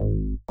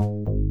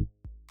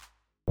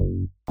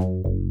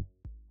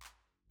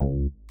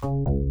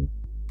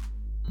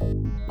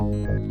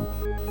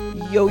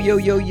Yo, yo,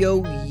 yo,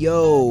 yo,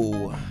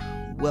 yo.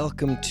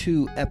 Welcome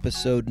to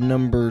episode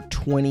number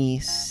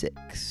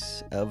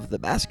 26 of the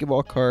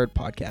Basketball Card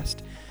Podcast.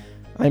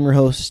 I'm your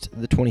host,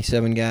 the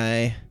 27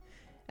 guy,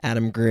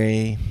 Adam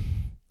Gray.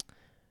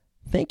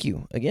 Thank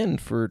you again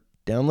for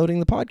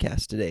downloading the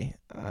podcast today.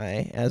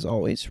 I, as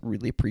always,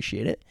 really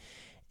appreciate it.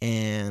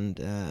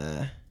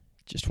 And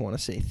just want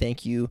to say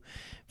thank you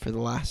for the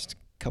last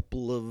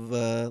couple of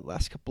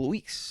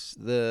weeks.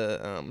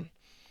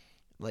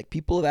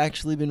 People have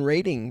actually been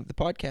rating the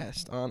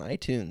podcast on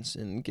iTunes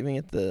and giving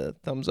it the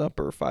thumbs up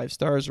or 5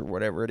 stars or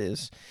whatever it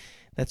is.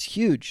 That's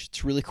huge.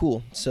 It's really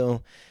cool.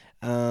 So,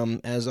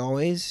 as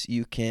always,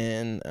 you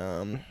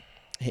can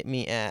hit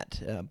me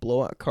at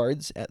blowout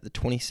cards at the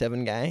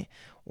 27 guy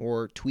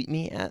or tweet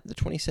me at the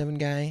 27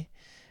 guy.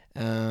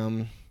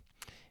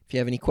 If you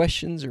have any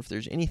questions or if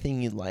there's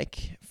anything you'd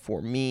like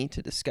for me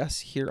to discuss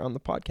here on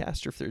the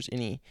podcast, or if there's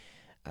any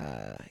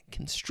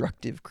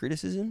constructive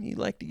criticism you'd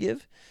like to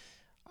give,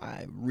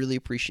 I really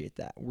appreciate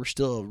that. We're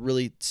still a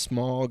really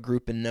small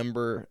group in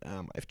number.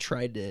 I've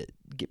tried to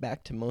get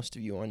back to most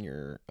of you on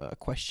your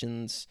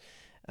questions,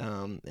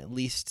 at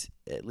least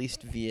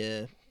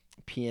via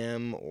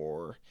PM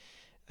or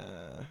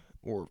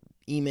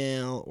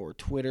email or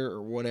Twitter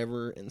or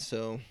whatever. And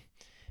so,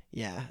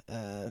 yeah,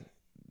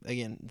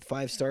 again,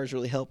 5 stars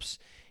really helps.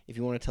 If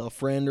you want to tell a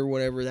friend or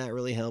whatever, that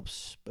really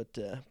helps. But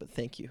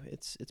thank you.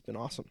 It's been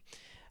awesome.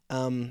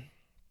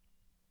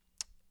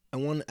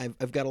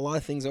 I've got a lot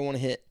of things I want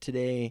to hit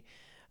today.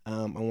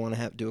 I want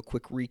to do a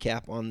quick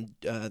recap on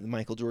the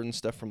Michael Jordan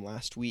stuff from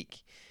last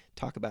week.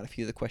 Talk about a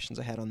few of the questions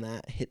I had on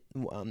that. Hit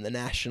the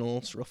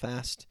Nationals real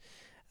fast.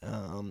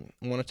 I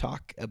want to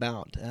talk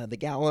about the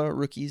Gala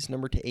Rookies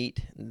number to 8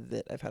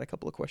 that I've had a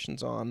couple of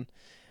questions on.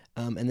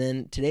 And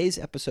then today's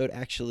episode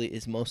actually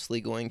is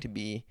mostly going to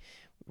be,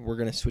 we're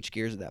going to switch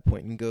gears at that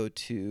point and go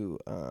to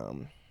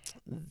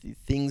the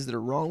things that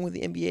are wrong with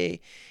the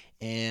NBA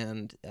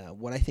and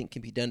what I think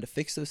can be done to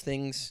fix those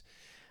things.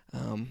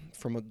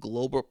 From a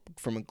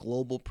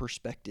global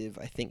perspective,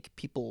 I think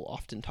people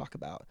often talk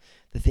about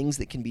the things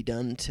that can be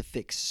done to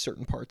fix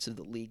certain parts of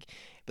the league,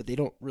 but they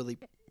don't really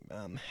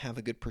have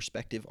a good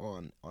perspective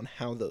on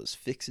how those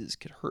fixes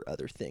could hurt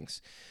other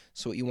things.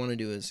 So what you want to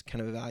do is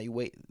kind of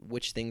evaluate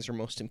which things are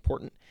most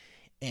important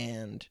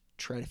and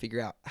try to figure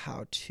out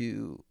how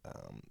to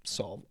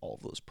solve all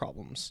of those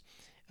problems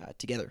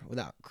together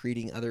without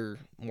creating other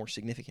more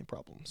significant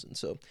problems. And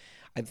so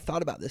I've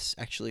thought about this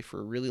actually for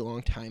a really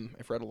long time.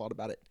 I've read a lot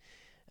about it,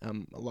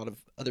 a lot of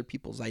other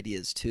people's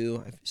ideas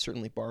too. I've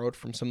certainly borrowed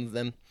from some of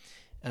them,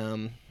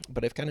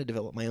 but I've kind of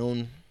developed my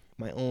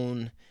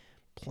own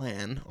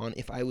plan on,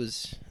 if I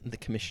was the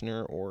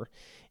commissioner or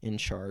in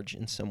charge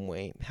in some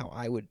way, how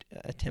I would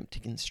attempt to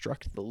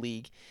construct the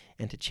league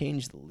and to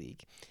change the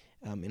league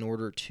in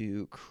order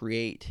to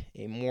create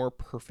a more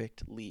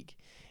perfect league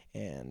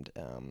and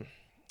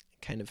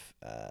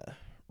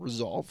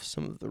resolve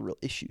some of the real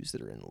issues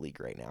that are in the league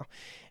right now.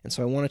 And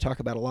so I want to talk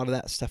about a lot of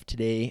that stuff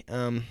today.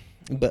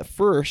 But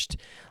first,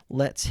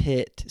 let's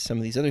hit some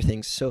of these other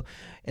things. So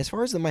as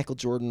far as the Michael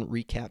Jordan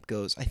recap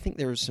goes, I think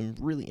there was some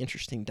really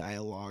interesting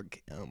dialogue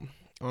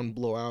on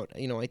Blowout.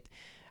 You know, I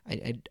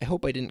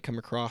hope I didn't come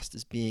across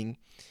as being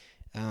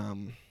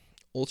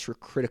ultra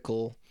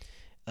critical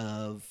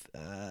of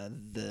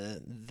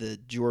the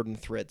Jordan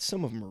threads.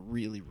 Some of them are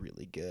really,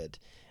 really good.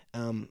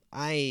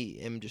 I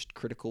am just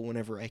critical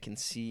whenever I can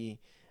see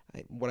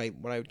what I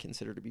would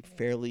consider to be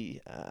fairly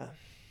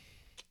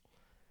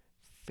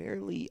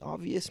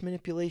obvious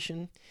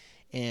manipulation.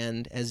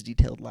 And as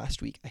detailed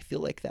last week, I feel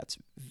like that's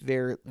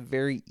very,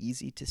 very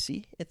easy to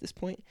see at this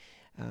point.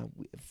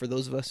 For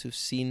those of us who've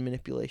seen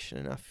manipulation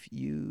enough,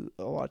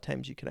 a lot of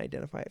times you can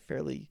identify it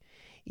fairly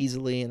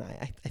easily, and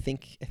I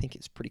think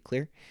it's pretty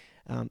clear.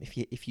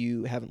 If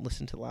you haven't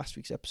listened to last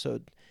week's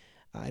episode,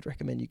 I'd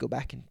recommend you go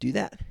back and do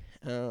that.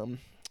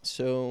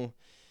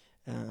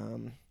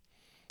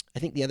 I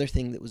think the other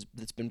thing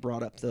that's been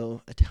brought up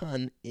though a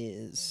ton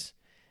is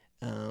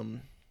has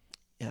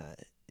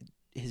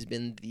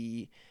been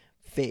the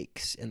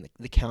fakes and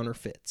the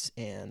counterfeits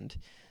and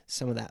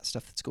some of that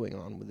stuff that's going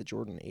on with the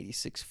Jordan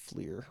 86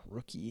 Fleer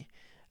rookie.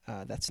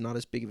 That's not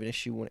as big of an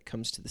issue when it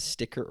comes to the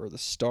sticker or the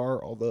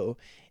star, although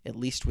at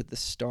least with the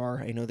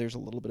star, I know there's a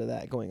little bit of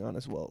that going on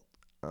as well.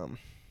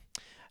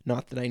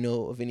 Not that I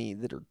know of any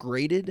that are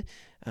graded,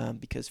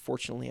 because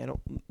fortunately I don't.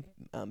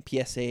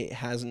 PSA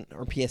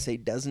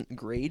doesn't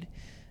grade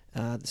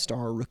the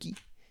star rookie,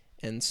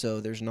 and so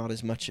there's not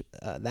as much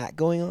that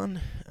going on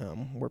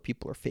where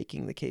people are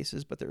faking the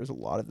cases, but there's a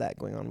lot of that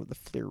going on with the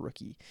Fleer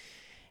rookie.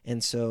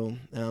 And so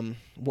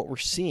what we're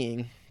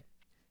seeing,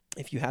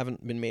 if you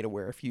haven't been made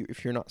aware,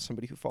 if you're not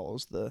somebody who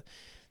follows the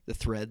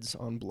threads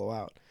on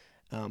Blowout,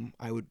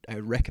 I would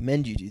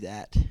recommend you do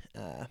that.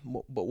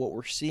 But what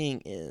we're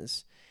seeing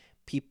is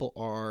people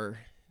are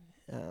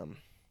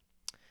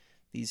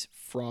these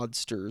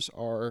fraudsters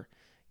are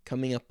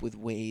coming up with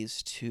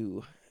ways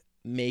to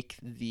make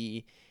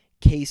the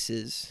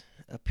cases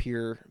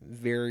appear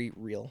very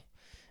real,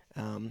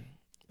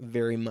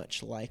 very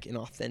much like an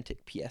authentic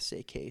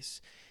PSA case,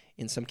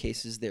 In some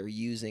cases, they're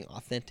using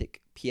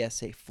authentic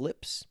PSA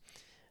flips.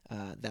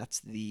 That's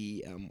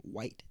the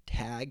white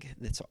tag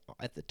that's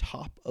at the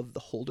top of the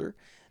holder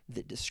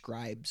that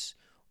describes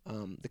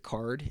the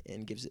card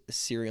and gives it a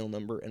serial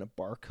number and a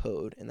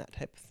barcode and that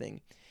type of thing.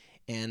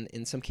 And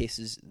in some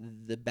cases,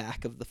 the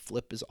back of the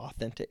flip is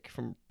authentic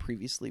from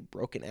previously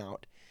broken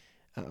out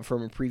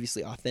from a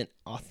previously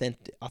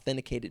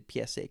authenticated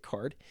PSA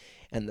card,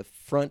 and the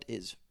front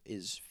is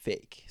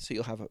fake. So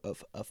you'll have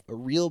a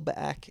real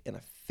back and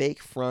a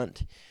fake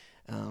front.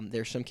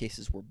 There are some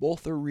cases where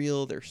both are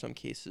real. There are some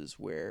cases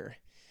where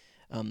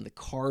the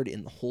card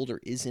in the holder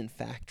is in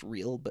fact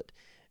real, but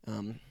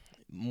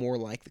more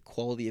like the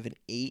quality of an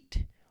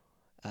 8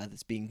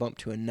 that's being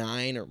bumped to a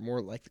 9, or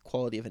more like the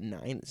quality of a 9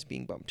 that's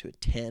being bumped to a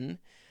 10.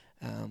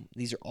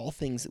 These are all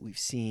things that we've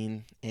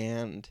seen,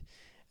 and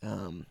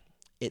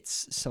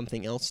it's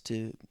something else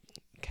to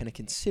kind of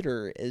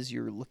consider as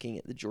you're looking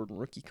at the Jordan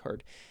rookie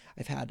card.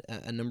 I've had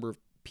a number of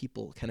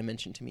people kind of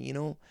mention to me,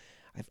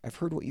 I've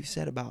heard what you've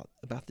said about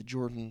the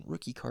Jordan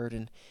rookie card,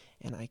 and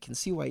I can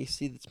see why you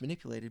see that's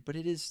manipulated, but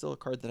it is still a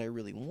card that I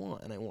really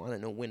want, and I want to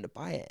know when to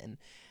buy it. And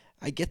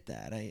I get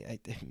that. I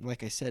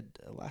like I said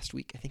last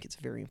week, I think it's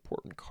a very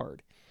important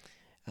card.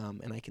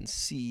 And I can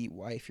see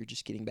why, if you're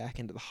just getting back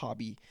into the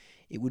hobby,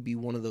 it would be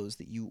one of those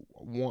that you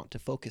want to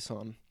focus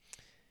on.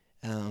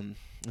 And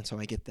so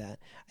I get that.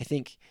 I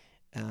think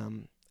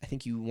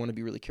you want to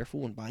be really careful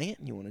when buying it,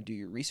 and you want to do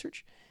your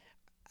research.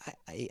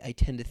 I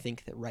tend to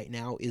think that right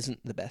now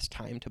isn't the best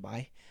time to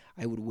buy.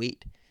 I would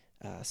wait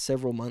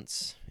several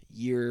months,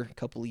 year,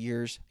 couple of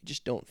years. I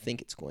just don't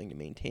think it's going to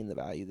maintain the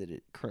value that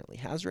it currently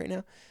has right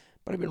now.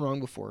 But I've been wrong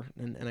before,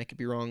 and I could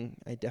be wrong.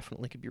 I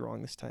definitely could be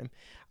wrong this time.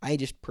 I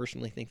just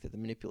personally think that the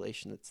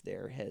manipulation that's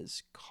there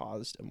has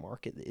caused a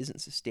market that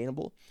isn't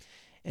sustainable.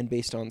 And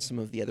based on some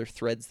of the other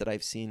threads that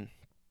I've seen,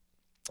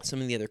 some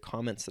of the other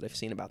comments that I've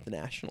seen about the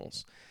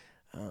Nationals,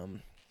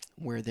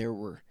 where there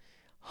were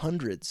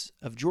hundreds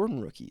of Jordan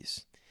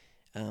rookies,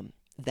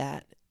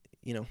 that,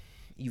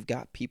 you've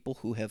got people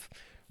who have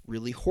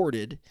really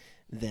hoarded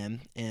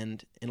them,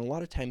 and a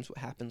lot of times what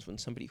happens when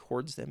somebody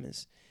hoards them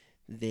is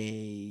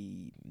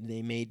they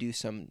may do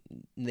so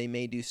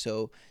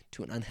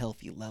to an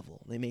unhealthy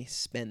level. They may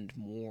spend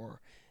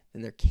more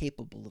than they're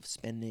capable of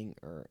spending,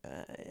 or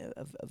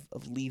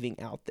of leaving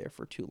out there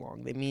for too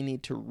long. They may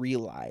need to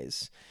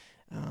realize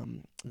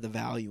the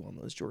value on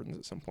those Jordans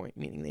at some point,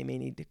 meaning they may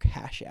need to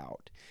cash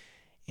out.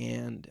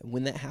 And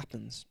when that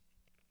happens,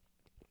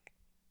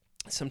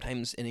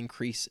 sometimes an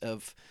increase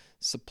of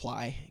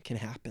supply can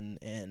happen,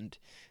 and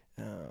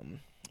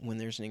when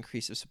there's an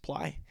increase of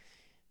supply,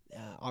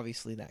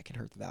 obviously that can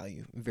hurt the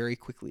value very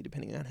quickly,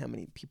 depending on how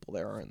many people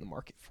there are in the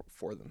market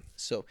for them.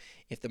 So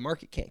if the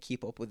market can't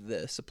keep up with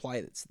the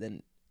supply that's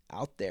then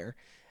out there,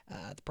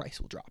 the price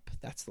will drop.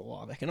 That's the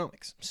law of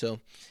economics. So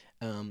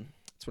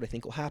that's what I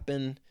think will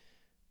happen.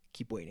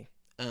 Keep waiting.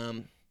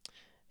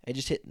 I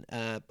just hit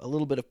a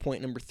little bit of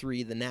point number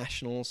 3, the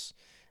Nationals.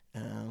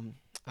 From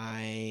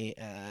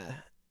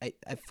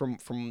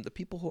the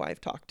people who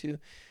I've talked to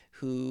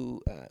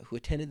who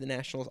attended the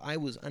Nationals, I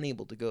was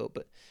unable to go,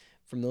 but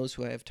from those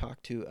who I have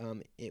talked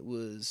to, it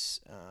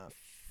was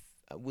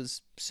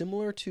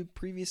similar to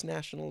previous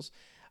Nationals.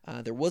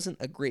 There wasn't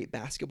a great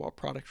basketball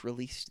product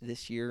released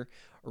this year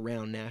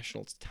around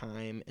Nationals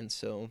time, and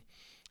so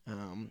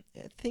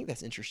I think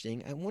that's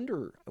interesting. I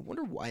wonder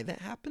why that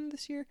happened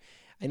this year.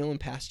 I know in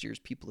past years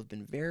people have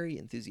been very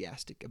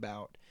enthusiastic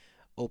about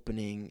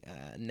opening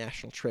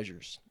National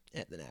Treasures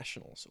at the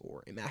Nationals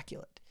or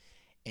Immaculate,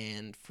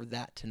 and for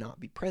that to not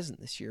be present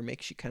this year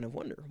makes you kind of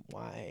wonder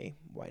why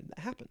did that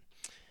happen.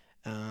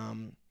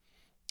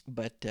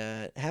 But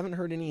haven't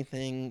heard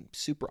anything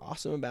super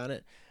awesome about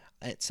it.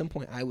 At some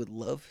point, I would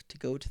love to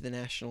go to the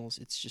Nationals.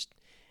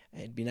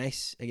 It'd be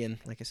nice, again,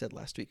 like I said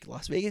last week,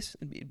 Las Vegas.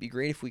 It'd be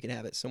great if we could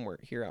have it somewhere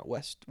here out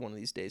west one of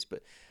these days.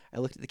 But I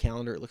looked at the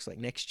calendar. It looks like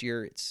next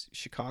year it's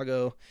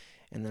Chicago,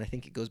 and then I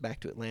think it goes back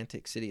to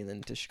Atlantic City and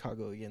then to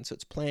Chicago again. So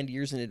it's planned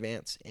years in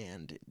advance,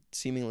 and it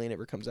seemingly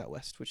never comes out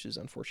west, which is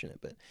unfortunate.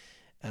 But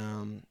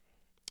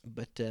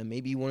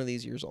maybe one of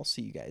these years I'll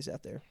see you guys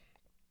out there.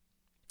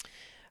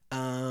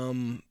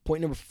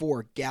 Point number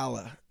 4,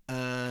 Gala.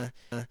 I've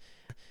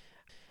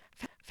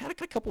had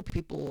a couple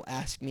people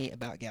ask me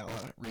about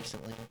Gala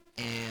recently,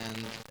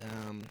 and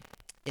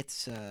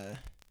it's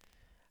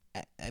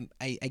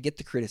I get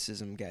the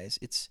criticism, guys.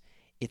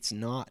 It's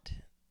not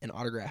an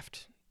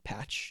autographed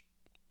patch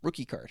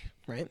rookie card,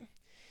 right?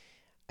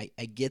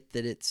 I get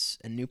that it's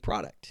a new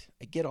product.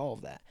 I get all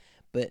of that,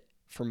 but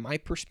from my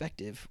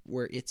perspective,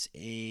 where it's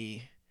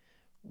a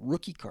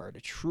rookie card,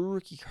 a true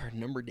rookie card,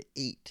 numbered to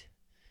 8.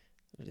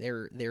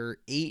 There are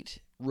 8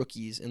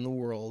 rookies in the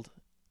world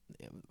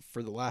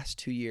for the last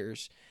 2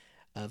 years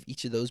of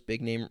each of those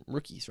big name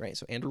rookies, right?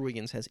 So Andrew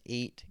Wiggins has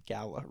 8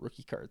 Gala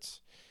rookie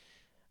cards.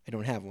 I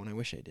don't have one. I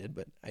wish I did,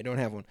 but I don't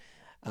have one.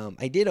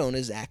 I did own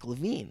a Zach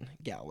LaVine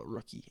Gala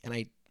rookie, and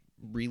I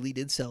really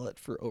did sell it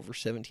for over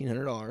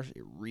 $1,700.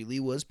 It really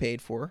was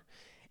paid for,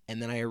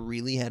 And then I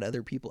really had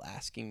other people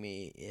asking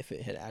me if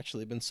it had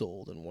actually been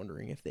sold and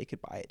wondering if they could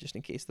buy it just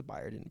in case the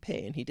buyer didn't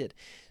pay, and he did.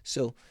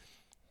 So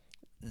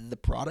the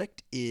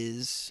product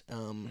is,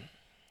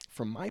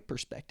 from my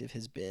perspective,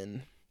 has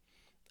been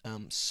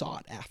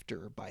sought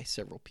after by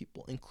several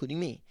people, including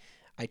me.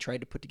 I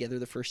tried to put together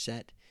the first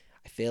set.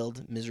 I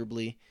failed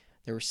miserably.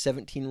 There were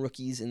 17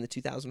 rookies in the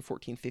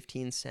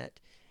 2014-15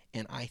 set,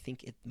 and I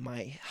think at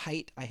my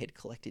height I had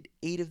collected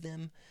 8 of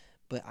them,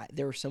 but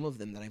there are some of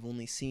them that I've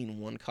only seen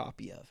one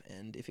copy of,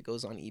 and if it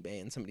goes on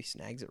eBay and somebody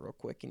snags it real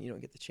quick and you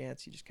don't get the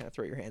chance, you just kind of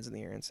throw your hands in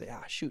the air and say,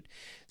 shoot.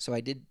 So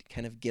I did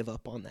kind of give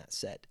up on that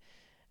set.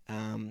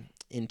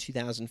 In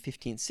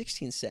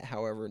 2015-16 set,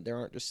 however, there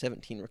aren't just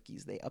 17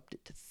 rookies. They upped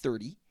it to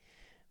 30,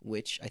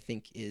 which I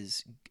think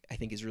is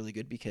really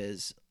good,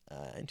 because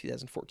in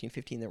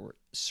 2014-15 there were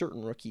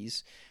certain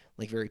rookies,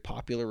 like very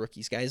popular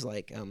rookies, guys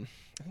like I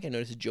think I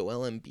noticed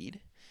Joel Embiid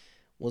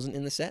wasn't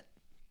in the set.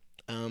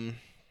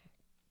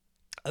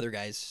 Other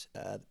guys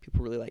that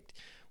people really liked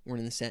weren't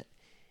in the set.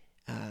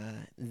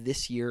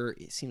 This year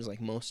it seems like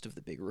most of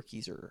the big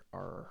rookies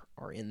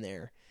are in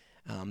there.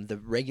 The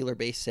regular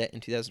base set in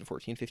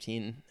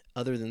 2014-15,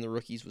 other than the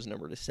rookies, was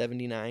numbered to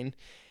 79.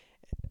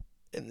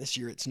 And this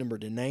year it's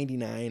numbered to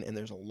 99, and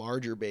there's a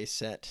larger base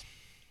set.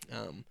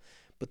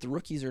 But the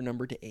rookies are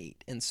numbered to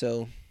 8. And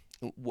so,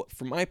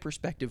 from my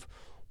perspective,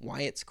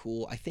 why it's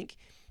cool, I think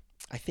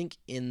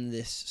in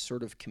this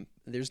sort of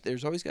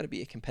there's always got to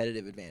be a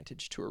competitive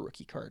advantage to a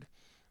rookie card.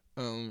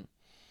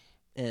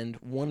 And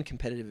one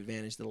competitive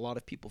advantage that a lot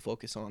of people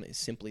focus on is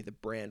simply the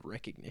brand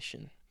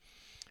recognition.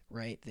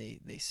 Right?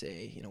 They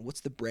say,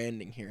 what's the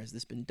branding here? Has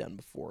this been done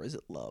before? Is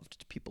it loved?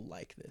 Do people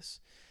like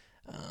this?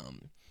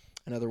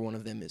 Another one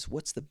of them is,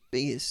 what's the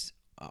biggest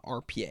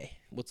RPA?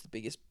 What's the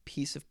biggest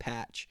piece of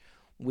patch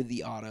with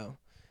the auto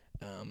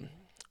on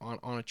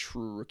a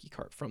true rookie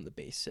card from the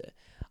base set?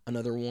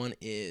 Another one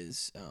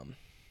is,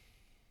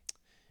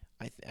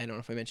 I don't know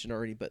if I mentioned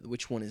already, but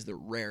which one is the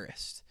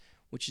rarest?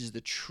 Which is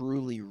the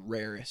truly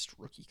rarest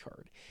rookie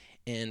card?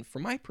 And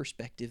from my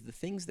perspective, the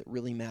things that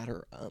really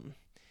matter,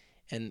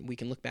 and we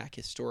can look back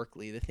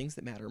historically, the things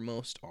that matter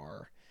most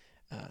are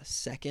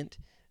second,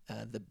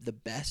 the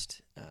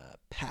best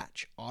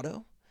patch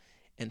auto,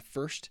 and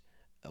first,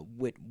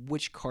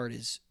 which card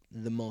is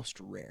the most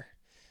rare.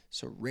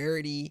 So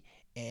rarity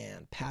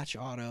and patch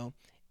auto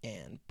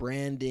and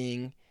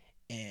branding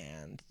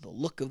and the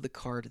look of the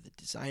card, the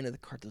design of the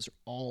card, those are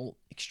all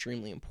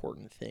extremely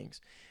important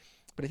things.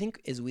 But I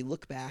think as we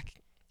look back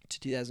to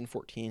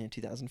 2014 and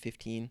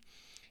 2015,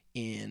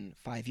 in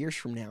 5 years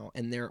from now,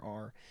 and there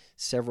are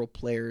several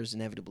players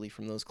inevitably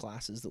from those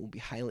classes that will be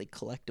highly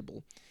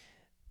collectible,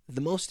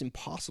 the most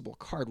impossible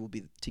card will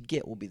be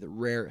the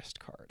rarest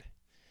card.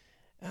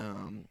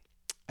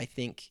 I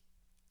think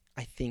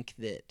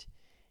that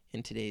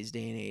in today's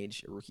day and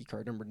age, a rookie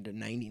card numbered to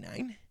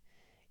 99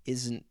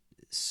 isn't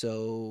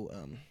so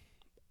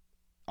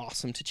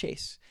awesome to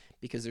chase,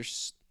 because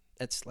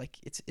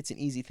it's an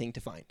easy thing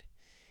to find.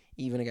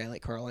 Even a guy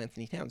like Karl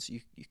Anthony Towns,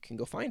 you can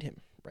go find him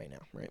right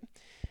now, right?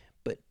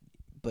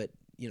 But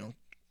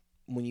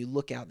when you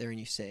look out there and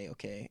you say,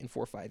 okay, in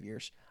 4 or 5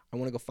 years, I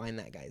want to go find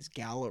that guy's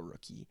Gala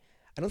rookie,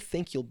 I don't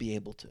think you'll be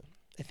able to.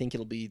 I think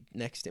it'll be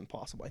next to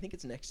impossible. I think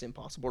it's next to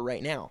impossible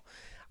right now.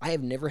 I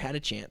have never had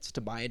a chance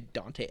to buy a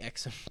Dante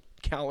Exum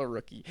Gala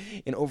rookie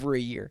in over a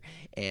year,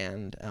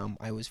 and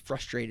I was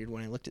frustrated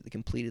when I looked at the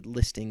completed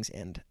listings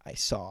and I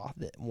saw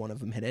that one of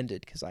them had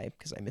ended because I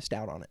missed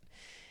out on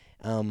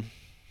it.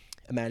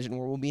 Imagine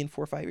where we'll be in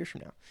 4 or 5 years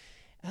from now.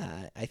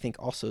 I think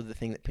also the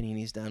thing that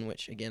Panini's done,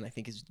 which again I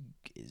think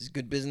is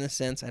good business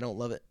sense, I don't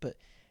love it, but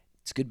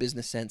it's good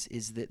business sense,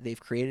 is that they've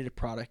created a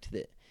product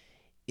that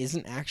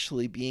isn't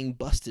actually being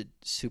busted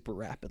super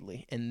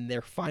rapidly, and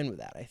they're fine with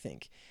that, I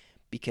think,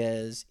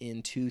 because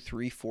in 2,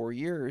 3, 4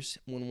 years,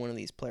 when one of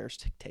these players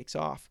takes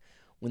off,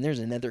 when there's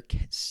another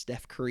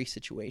Steph Curry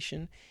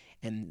situation,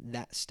 and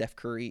that Steph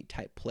Curry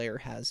type player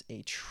has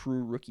a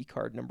true rookie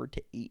card numbered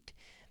to 8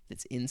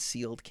 that's in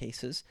sealed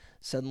cases,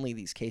 suddenly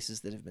these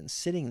cases that have been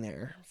sitting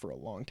there for a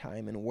long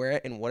time in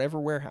whatever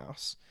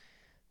warehouse,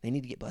 they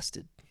need to get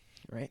busted,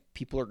 right?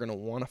 People are going to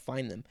want to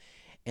find them,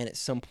 and at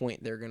some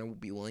point they're going to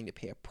be willing to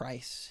pay a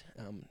price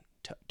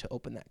to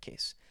open that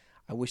case.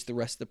 I wish the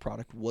rest of the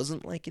product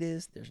wasn't like it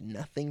is. There's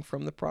nothing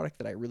from the product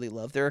that I really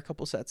love. There are a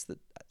couple sets that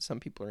some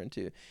people are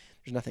into.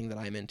 There's nothing that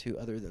I'm into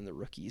other than the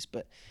rookies,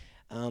 but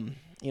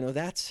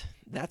that's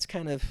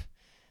kind of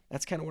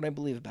what I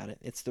believe about it.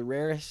 It's the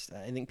rarest.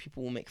 I think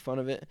people will make fun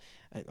of it.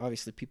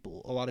 Obviously,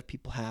 a lot of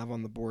people have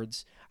on the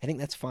boards. I think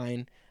that's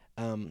fine.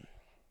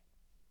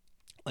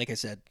 Like I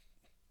said,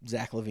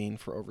 Zach LaVine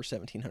for over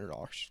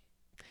 $1,700.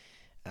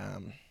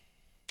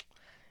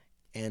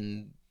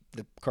 And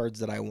the cards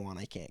that I want,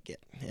 I can't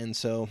get. And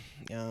so,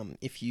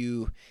 if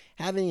you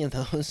have any of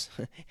those,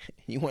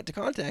 you want to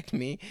contact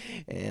me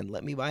and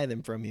let me buy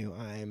them from you,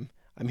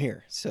 I'm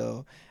here.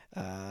 So,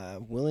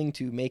 willing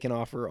to make an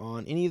offer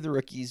on any of the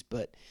rookies,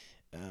 but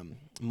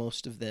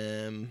Most of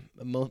them,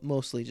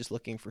 mostly just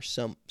looking for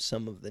some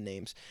of the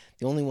names.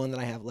 The only one that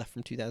I have left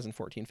from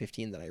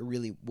 2014-15 that I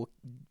really will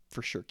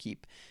for sure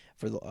keep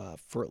for the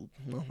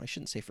well, I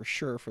shouldn't say for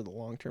sure for the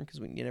long term, because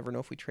you never know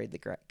if we trade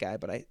the guy.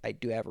 But I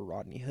do have a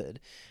Rodney Hood,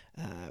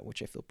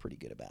 which I feel pretty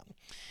good about.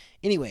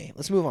 Anyway,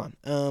 let's move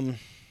on.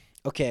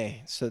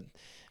 Okay, so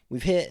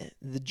we've hit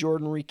the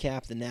Jordan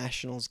recap, the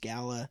Nationals,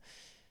 Gala.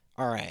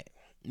 All right,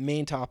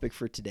 main topic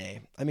for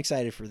today. I'm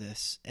excited for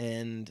this,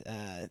 and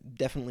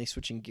definitely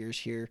switching gears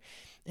here.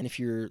 And if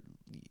you're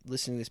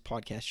listening to this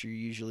podcast, you're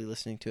usually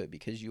listening to it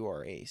because you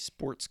are a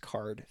sports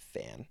card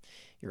fan.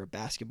 You're a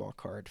basketball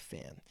card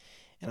fan.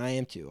 And I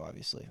am too,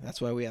 obviously. That's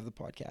why we have the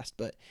podcast.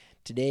 But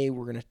today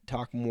we're going to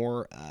talk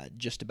more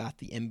just about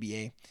the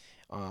NBA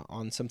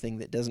on something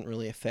that doesn't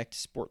really affect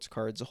sports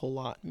cards a whole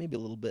lot, maybe a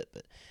little bit,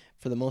 but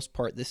for the most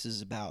part, this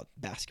is about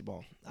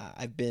basketball.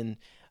 I've been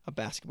a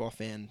basketball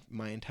fan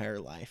my entire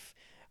life.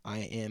 I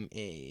am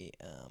a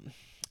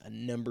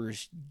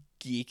numbers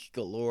geek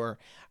galore.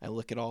 I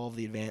look at all of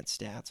the advanced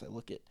stats. I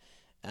look at,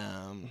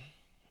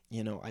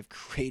 I've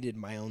created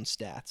my own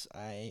stats.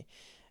 I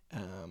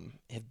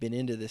have been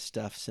into this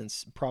stuff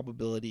since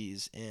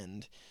probabilities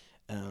and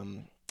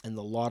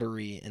the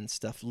lottery and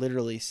stuff,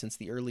 literally since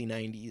the early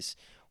 90s,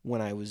 when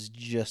I was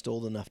just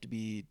old enough to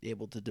be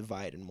able to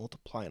divide and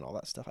multiply and all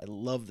that stuff. I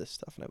love this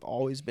stuff, and I've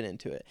always been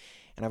into it.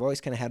 And I've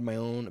always kind of had my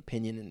own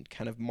opinion and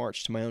kind of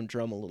marched to my own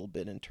drum a little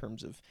bit in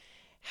terms of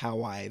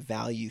how I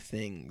value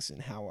things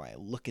and how I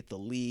look at the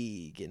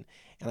league. And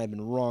I've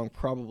been wrong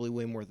probably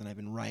way more than I've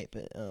been right,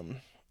 but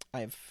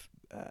I've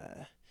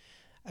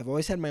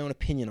always had my own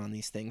opinion on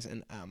these things,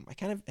 and I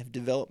kind of have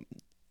developed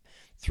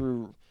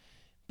through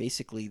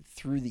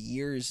the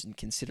years and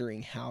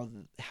considering how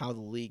the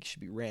league should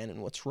be ran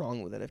and what's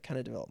wrong with it. I've kind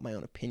of developed my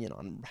own opinion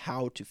on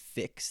how to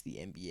fix the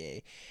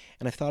NBA,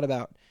 and I've thought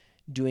about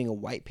doing a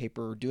white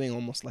paper, doing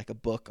almost like a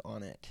book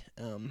on it,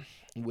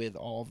 with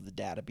all of the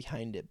data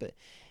behind it. But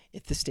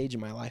at this stage in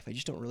my life, I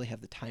just don't really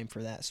have the time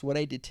for that. So what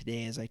I did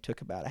today is I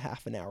took about a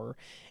half an hour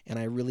and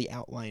I really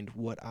outlined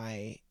what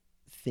I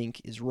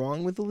think is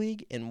wrong with the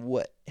league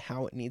and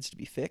how it needs to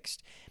be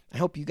fixed. I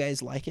hope you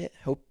guys like it.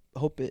 Hope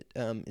it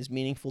is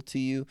meaningful to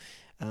you.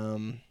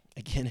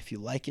 Again, if you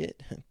like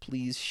it,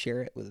 please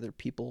share it with other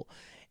people.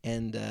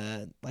 And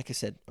like I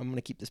said, I'm going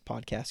to keep this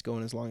podcast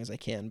going as long as I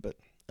can. But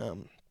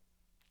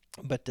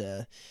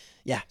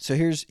yeah. So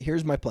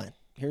here's my plan.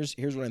 Here's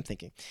what I'm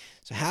thinking.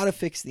 So how to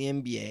fix the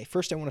NBA.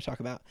 First, I want to talk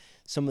about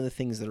some of the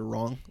things that are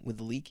wrong with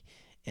the league,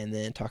 and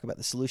then talk about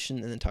the solution,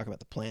 and then talk about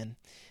the plan.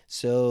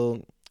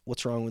 So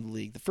what's wrong with the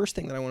league? The first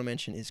thing that I want to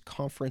mention is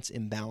conference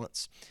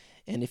imbalance.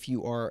 And if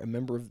you are a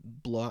member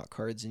of Blowout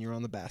Cards and you're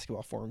on the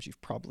basketball forums,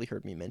 you've probably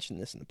heard me mention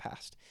this in the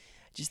past.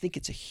 I just think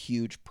it's a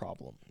huge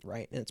problem,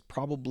 right? And it's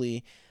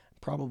probably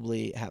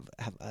have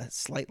a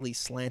slightly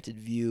slanted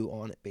view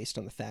on it based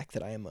on the fact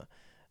that I am a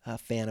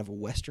fan of a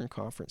Western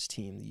Conference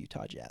team, the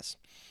Utah Jazz.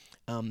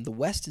 The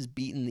West has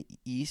beaten the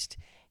East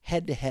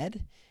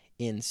head-to-head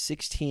in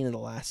 16 of the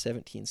last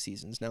 17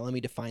 seasons. Now, let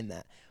me define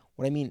that.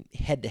 What I mean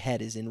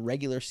head-to-head is in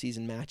regular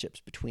season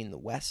matchups between the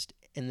West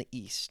and the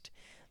East.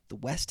 The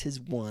West has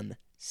won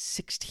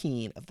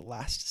 16 of the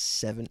last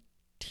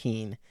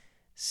 17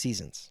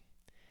 seasons.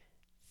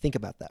 Think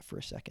about that for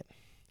a second.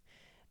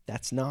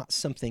 That's not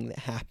something that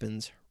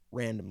happens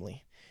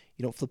randomly.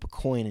 You don't flip a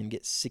coin and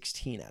get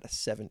 16 out of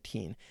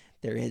 17.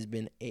 There has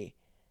been a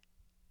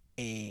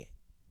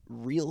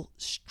real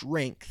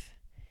strength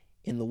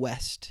in the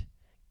West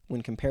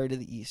when compared to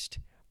the East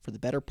for the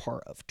better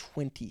part of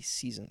 20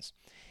 seasons.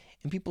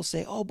 And people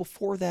say, oh,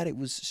 before that it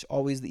was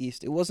always the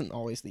East. It wasn't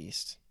always the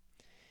East.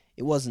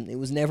 It wasn't. It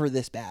was never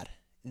this bad.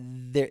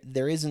 In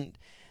the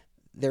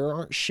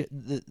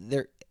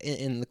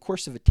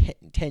course of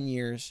 10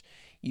 years,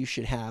 you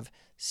should have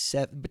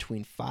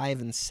between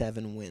 5 and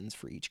 7 wins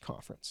for each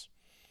conference,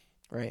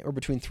 right? Or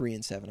between 3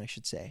 and 7, I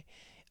should say.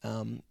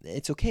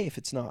 It's okay if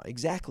it's not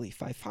exactly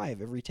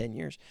 5-5 every 10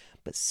 years,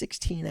 but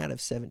 16 out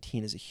of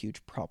 17 is a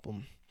huge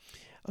problem.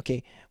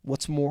 Okay,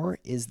 what's more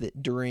is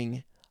that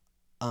during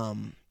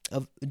the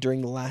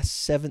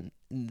last 7,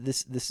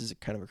 this is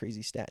kind of a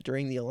crazy stat.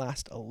 During the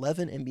last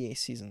 11 NBA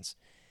seasons,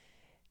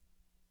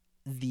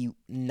 the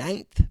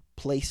 9th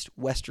placed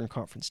Western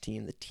Conference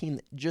team, the team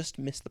that just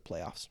missed the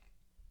playoffs,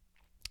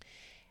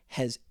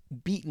 has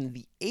beaten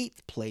the 8th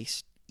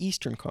placed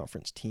Eastern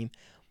Conference team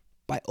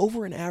by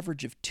over an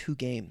average of 2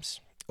 games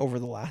over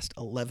the last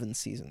 11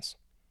 seasons.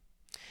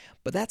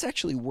 But that's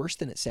actually worse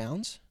than it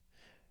sounds,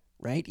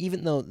 right?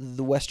 Even though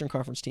the Western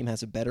Conference team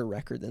has a better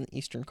record than the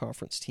Eastern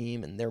Conference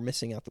team, and they're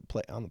missing out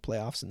on the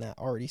playoffs, and that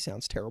already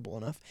sounds terrible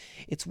enough.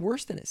 It's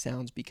worse than it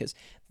sounds because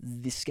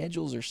the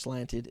schedules are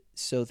slanted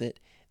so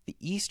that the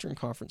Eastern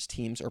Conference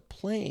teams are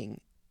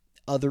playing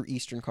other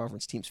Eastern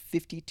Conference teams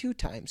 52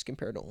 times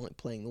compared to only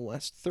playing the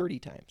West 30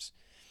 times.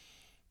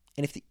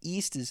 And if the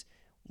East is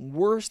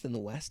worse than the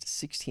West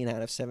 16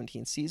 out of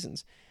 17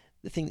 seasons,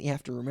 the thing that you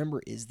have to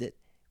remember is that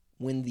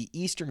when the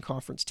Eastern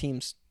Conference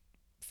teams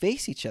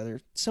face each other,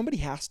 somebody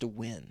has to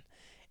win.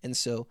 And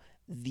so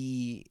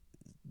the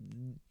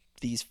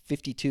these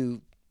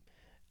 52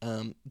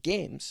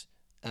 games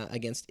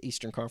against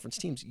Eastern Conference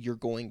teams, you're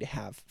going to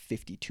have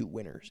 52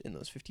 winners in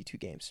those 52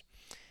 games.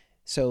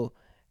 So,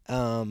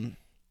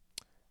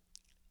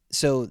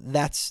 so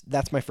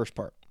that's my first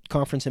part.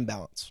 Conference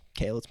imbalance.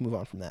 Okay, let's move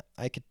on from that.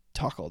 I could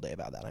talk all day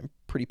about that. I'm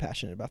pretty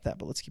passionate about that,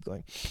 but let's keep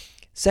going.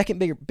 Second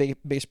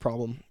biggest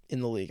problem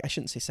in the league, I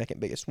shouldn't say second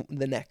biggest,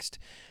 the next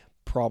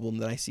problem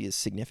that I see is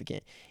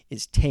significant,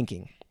 is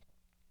tanking.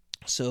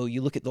 So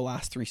you look at the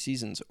last 3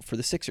 seasons for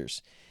the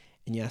Sixers,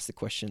 and you ask the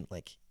question,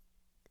 like,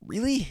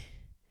 really?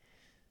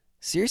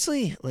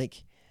 Seriously?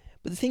 Like,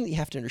 but the thing that you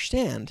have to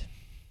understand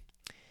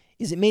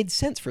is it made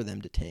sense for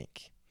them to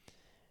tank.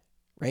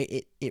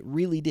 Right? It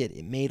really did.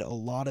 It made a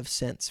lot of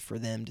sense for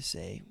them to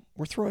say,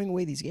 we're throwing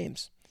away these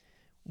games.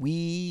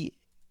 We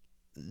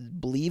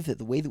believe that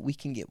the way that we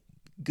can get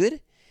good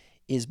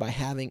is by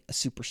having a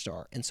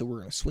superstar. And so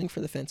we're going to swing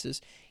for the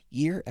fences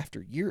year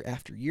after year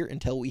after year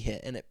until we hit.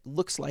 And it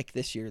looks like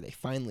this year they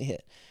finally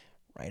hit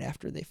right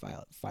after they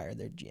fired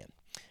their GM.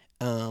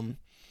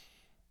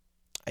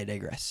 I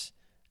digress.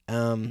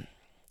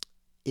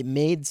 It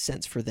made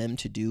sense for them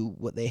to do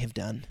what they have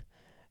done.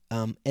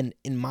 And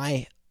in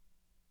my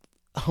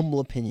humble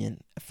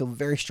opinion, I feel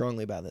very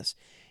strongly about this.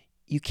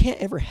 You can't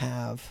ever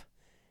have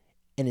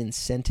an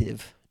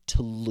incentive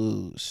to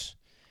lose.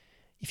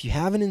 If you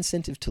have an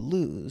incentive to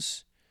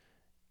lose,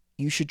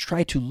 you should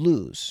try to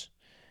lose.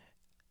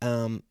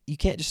 You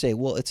can't just say,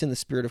 well, it's in the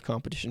spirit of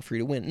competition for you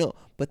to win. No,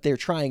 but they're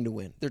trying to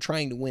win. They're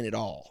trying to win it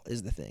all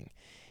is the thing.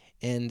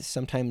 And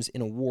sometimes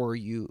in a war,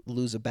 you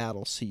lose a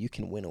battle so you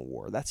can win a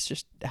war. That's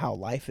just how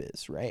life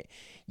is, right?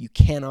 You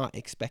cannot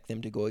expect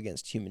them to go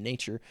against human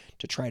nature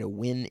to try to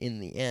win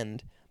in the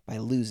end by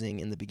losing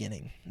in the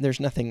beginning. There's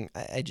nothing,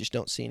 I just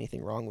don't see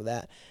anything wrong with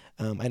that.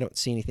 I don't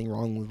see anything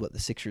wrong with what the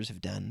Sixers have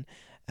done.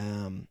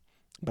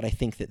 But I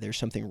think that there's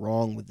something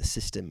wrong with the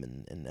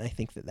system, and I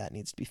think that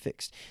needs to be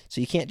fixed.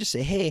 So you can't just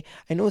say, hey,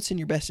 I know it's in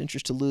your best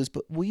interest to lose,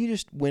 but will you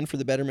just win for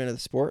the betterment of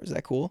the sport? Is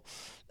that cool?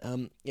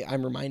 Yeah,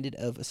 I'm reminded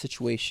of a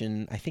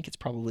situation, I think it's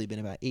probably been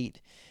about 8,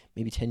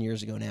 maybe 10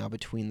 years ago now,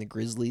 between the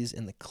Grizzlies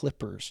and the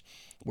Clippers,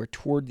 where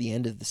toward the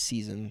end of the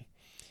season,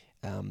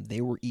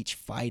 they were each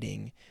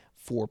fighting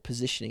for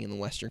positioning in the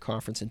Western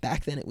Conference. And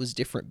back then it was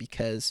different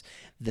because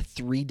the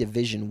 3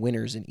 division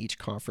winners in each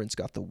conference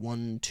got the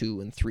 1,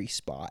 2, and 3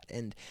 spot.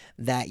 And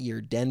that year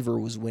Denver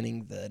was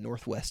winning the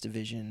Northwest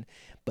Division,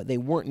 but they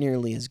weren't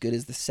nearly as good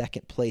as the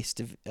second place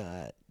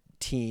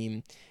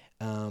team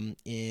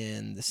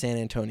in the San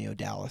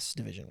Antonio-Dallas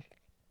division.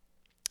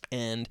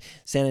 And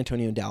San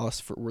Antonio and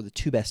Dallas were the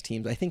 2 best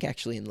teams, I think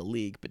actually in the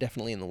league, but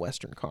definitely in the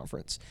Western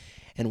Conference.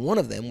 And one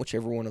of them,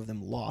 whichever one of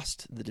them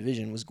lost the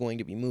division, was going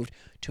to be moved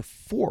to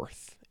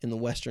 4th in the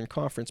Western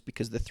Conference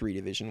because the 3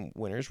 division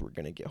winners were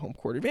going to get home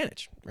court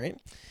advantage, right?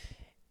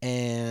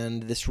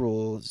 And this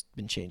rule has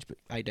been changed, but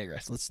I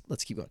digress.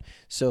 Let's keep going.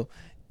 So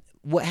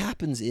what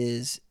happens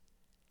is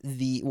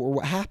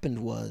what happened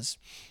was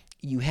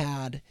you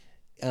had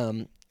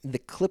the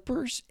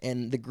Clippers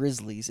and the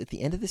Grizzlies at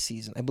the end of the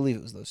season, I believe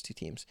it was those 2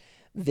 teams,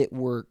 that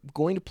were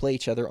going to play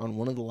each other on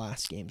one of the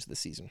last games of the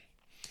season.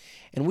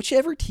 And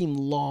whichever team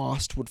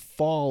lost would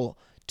fall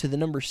to the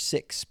number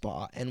 6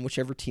 spot, and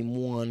whichever team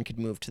won could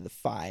move to the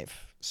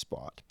 5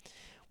 spot.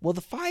 Well,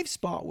 the 5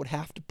 spot would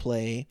have to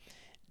play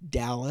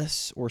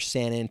Dallas or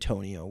San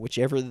Antonio,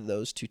 whichever of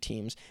those 2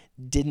 teams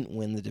didn't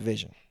win the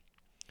division.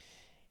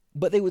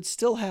 But they would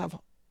still have,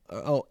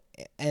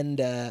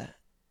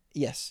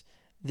 yes,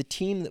 the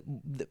team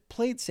that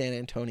played San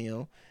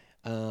Antonio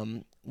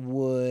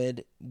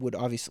would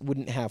obviously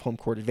wouldn't have home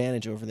court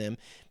advantage over them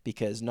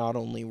because not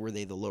only were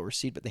they the lower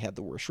seed, but they had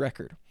the worst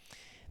record.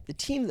 The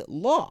team that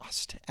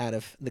lost out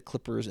of the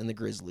Clippers and the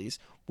Grizzlies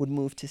would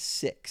move to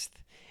 6th.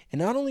 And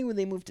not only would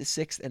they move to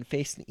 6th and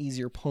face an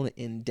easier opponent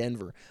in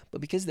Denver, but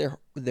because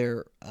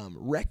their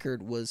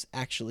record was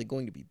actually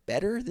going to be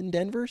better than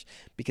Denver's,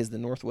 because the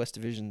Northwest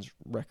Division's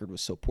record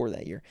was so poor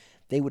that year,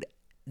 they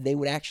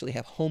would actually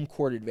have home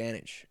court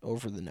advantage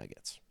over the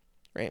Nuggets,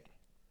 right?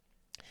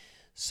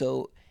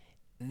 So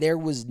there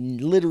was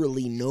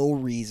literally no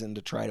reason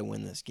to try to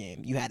win this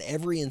game. You had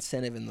every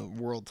incentive in the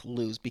world to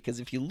lose, because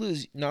if you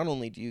lose, not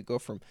only do you go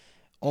from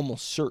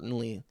almost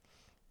certainly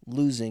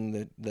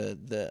losing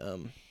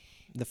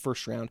the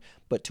first round,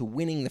 but to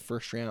winning the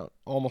first round,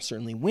 almost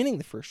certainly winning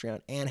the first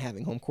round and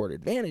having home court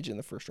advantage in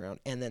the first round,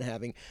 and then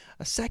having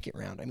a second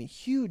round. I mean,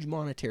 huge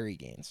monetary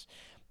gains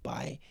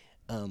by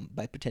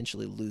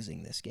potentially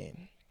losing this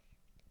game.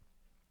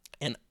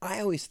 And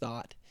I always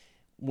thought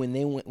when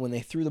they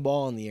threw the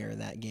ball in the air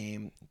that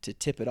game to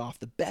tip it off,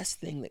 the best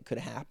thing that could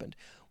have happened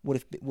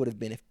would have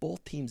been if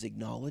both teams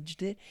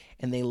acknowledged it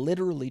and they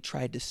literally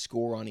tried to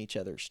score on each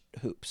other's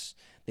hoops.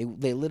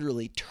 They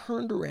literally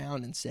turned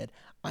around and said,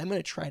 I'm going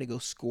to try to go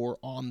score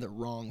on the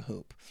wrong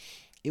hoop.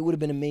 It would have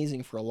been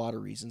amazing for a lot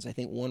of reasons. I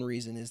think one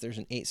reason is there's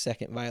an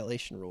 8-second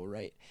violation rule,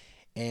 right?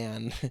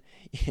 And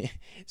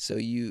so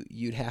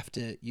you'd have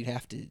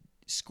to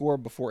score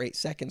before 8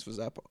 seconds was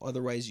up.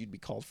 Otherwise, you'd be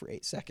called for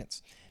 8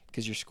 seconds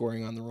because you're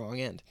scoring on the wrong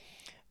end.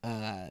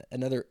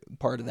 Another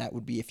part of that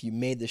would be if you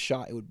made the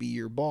shot, it would be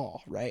your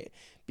ball, right?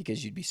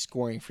 Because you'd be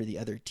scoring for the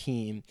other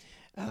team.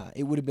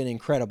 It would have been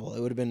incredible.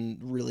 It would have been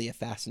really a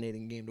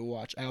fascinating game to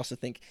watch. I also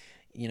think,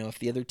 if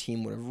the other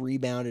team would have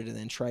rebounded and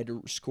then tried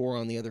to score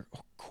on the other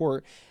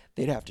court,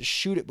 they'd have to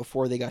shoot it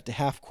before they got to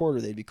half court,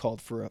 or they'd be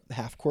called for a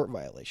half court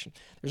violation.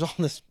 There's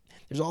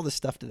all this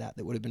stuff to that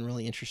would have been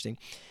really interesting,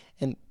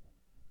 and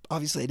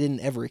obviously I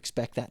didn't ever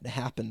expect that to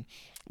happen,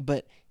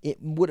 but it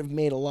would have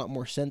made a lot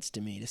more sense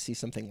to me to see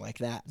something like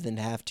that than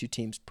to have two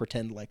teams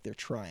pretend like they're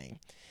trying,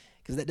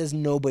 because that does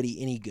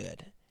nobody any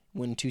good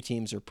when two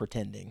teams are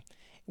pretending.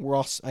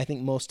 I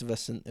think most of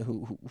us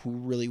who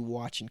really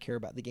watch and care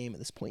about the game at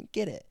this point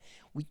get it.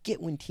 We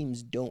get when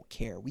teams don't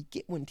care. We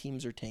get when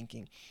teams are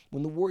tanking.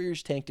 When the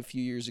Warriors tanked a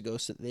few years ago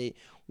so that they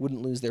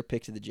wouldn't lose their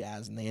pick to the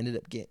Jazz, and they ended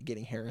up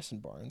getting Harrison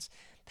Barnes,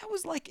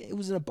 it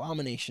was an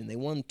abomination. They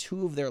won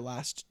 2 of their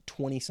last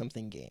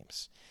 20-something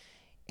games.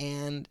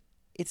 And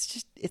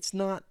it's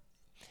not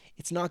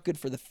good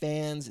for the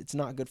fans. It's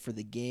not good for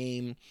the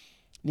game.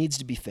 It needs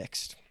to be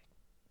fixed.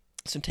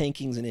 So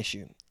tanking's an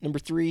issue. Number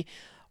 3,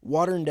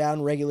 watering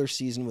down regular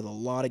season with a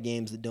lot of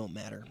games that don't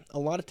matter. A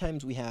lot of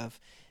times we have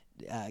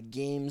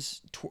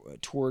games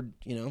toward,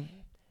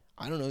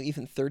 I don't know,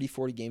 even 30,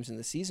 40 games in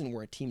the season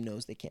where a team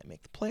knows they can't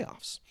make the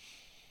playoffs.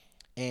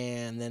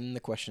 And then the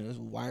question is,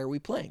 why are we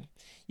playing?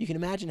 You can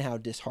imagine how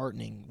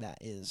disheartening that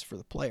is for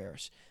the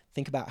players.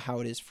 Think about how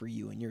it is for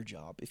you and your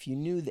job. If you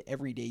knew that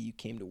every day you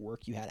came to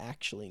work you had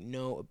actually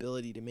no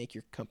ability to make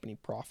your company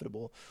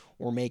profitable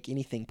or make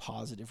anything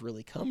positive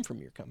really come from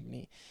your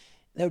company,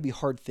 that would be a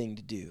hard thing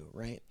to do,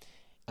 right?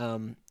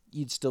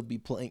 You'd still be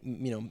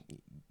playing,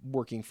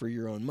 working for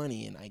your own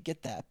money, and I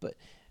get that,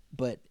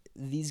 but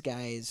these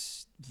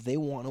guys, they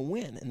want to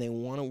win and they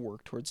want to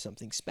work towards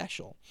something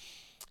special.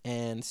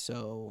 And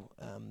so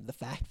the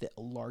fact that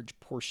a large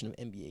portion of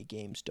NBA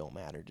games don't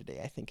matter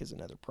today, I think, is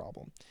another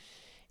problem.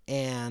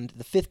 And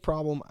the fifth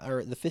problem,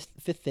 or the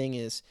fifth thing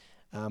is,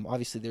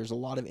 obviously there's a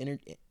lot of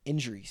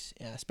injuries,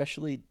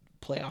 especially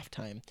playoff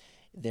time.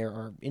 There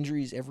are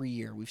injuries every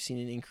year. We've seen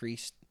an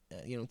increase.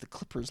 The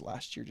Clippers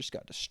last year just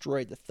got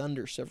destroyed. The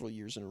Thunder several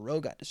years in a row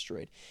got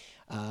destroyed.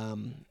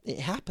 It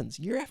happens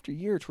year after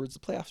year towards the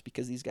playoffs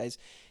because these guys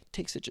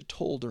take such a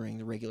toll during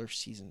the regular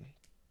season.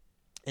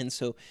 And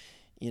so,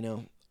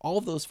 all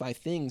of those 5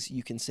 things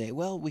you can say,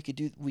 well, we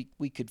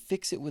could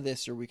fix it with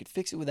this, or we could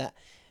fix it with that.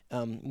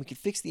 We could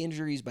fix the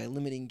injuries by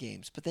limiting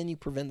games, but then you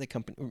prevent the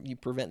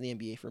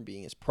NBA from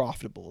being as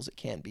profitable as it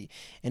can be,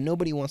 and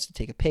nobody wants to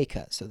take a pay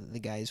cut so that the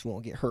guys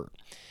won't get hurt.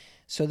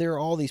 So there are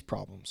all these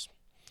problems.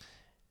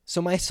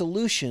 So my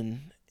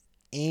solution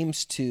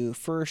aims to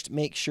first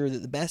make sure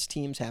that the best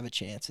teams have a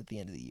chance at the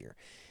end of the year.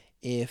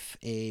 If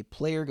a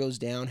player goes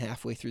down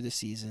halfway through the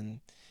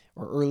season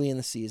or early in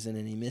the season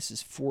and he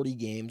misses 40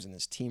 games and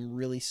his team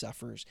really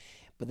suffers,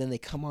 but then they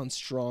come on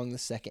strong the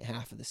second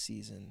half of the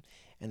season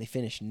and they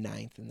finish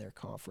 9th in their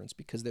conference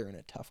because they're in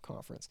a tough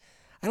conference,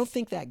 I don't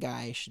think that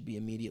guy should be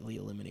immediately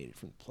eliminated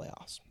from the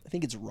playoffs. I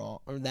think it's wrong,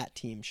 or that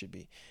team should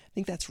be. I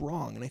think that's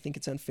wrong, and I think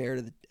it's unfair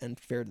to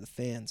the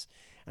fans.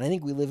 And I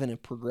think we live in a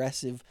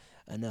progressive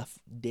enough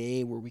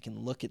day where we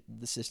can look at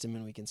the system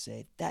and we can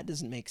say, that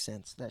doesn't make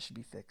sense. That should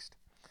be fixed.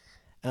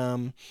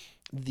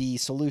 The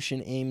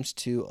solution aims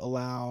to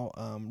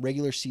allow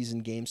regular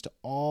season games to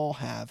all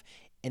have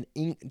an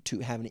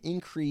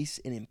increase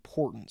in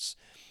importance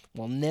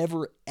while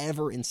never,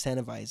 ever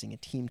incentivizing a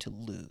team to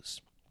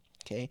lose.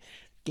 Okay?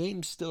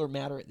 Games still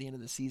matter at the end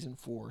of the season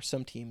for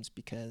some teams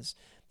because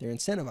they're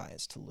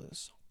incentivized to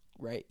lose,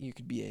 right? You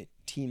could be a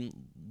team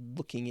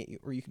looking at you,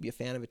 or you could be a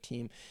fan of a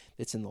team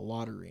that's in the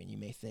lottery, and you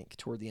may think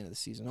toward the end of the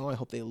season, I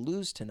hope they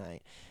lose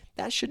tonight.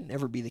 That shouldn't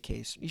ever be the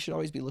case. You should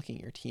always be looking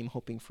at your team,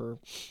 hoping for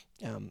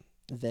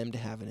them to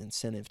have an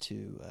incentive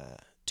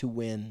to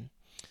win.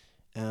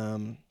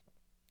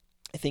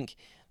 I think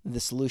the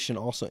solution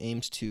also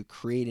aims to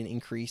create an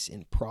increase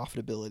in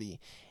profitability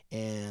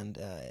and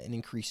an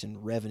increase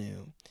in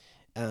revenue.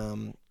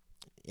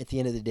 At the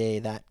end of the day,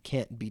 that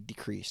can't be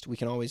decreased. We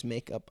can always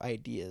make up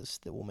ideas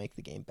that will make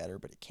the game better,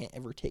 but it can't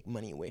ever take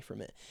money away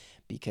from it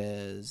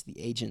because the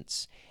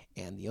agents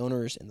and the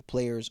owners and the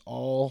players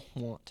all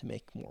want to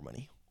make more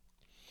money.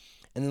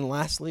 And then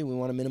lastly, we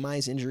want to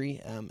minimize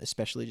injury,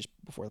 especially just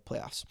before the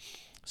playoffs.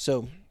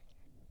 So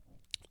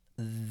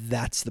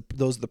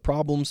those are the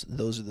problems.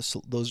 Those are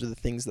the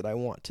things that I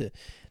want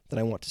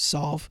to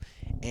solve.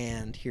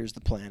 And here's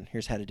the plan.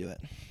 Here's how to do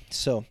it.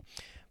 So,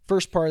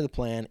 first part of the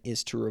plan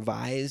is to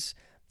revise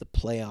the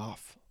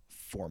playoff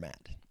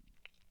format.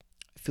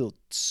 I feel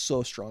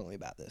so strongly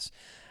about this.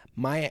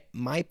 My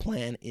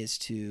plan is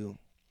to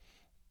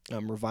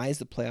revise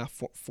the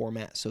playoff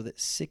format so that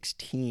 6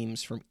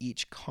 teams from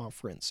each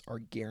conference are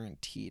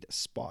guaranteed a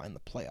spot in the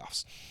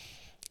playoffs.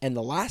 And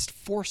the last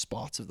 4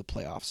 spots of the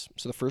playoffs,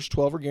 so the first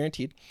 12 are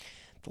guaranteed,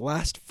 the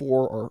last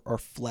 4 are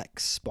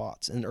flex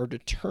spots and are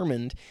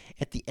determined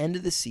at the end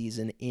of the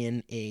season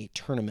in a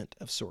tournament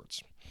of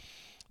sorts.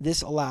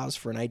 This allows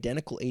for an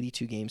identical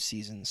 82-game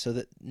season so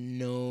that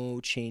no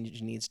change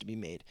needs to be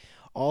made.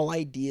 all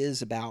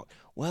ideas about,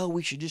 well,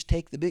 we should just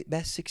take the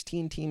best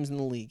 16 teams in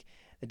the league.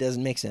 It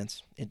doesn't make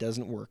sense. It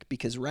doesn't work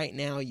because right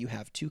now you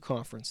have two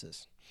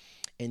conferences,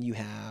 and you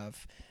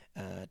have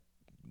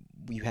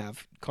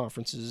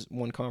conferences.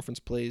 One conference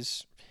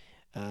plays.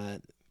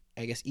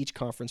 I guess each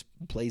conference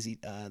plays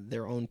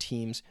their own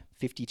teams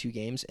 52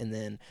 games and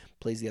then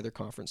plays the other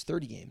conference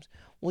 30 games.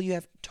 Well, you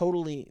have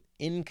totally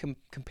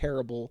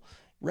incomparable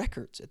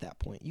records at that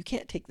point. You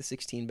can't take the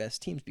 16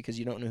 best teams because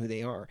you don't know who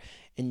they are.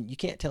 And you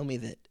can't tell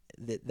me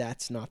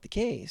that's not the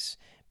case,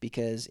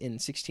 because in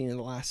 16 of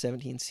the last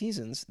 17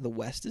 seasons, the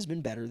West has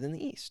been better than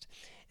the East.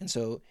 And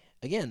so,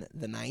 again,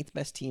 the ninth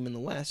best team in the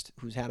West,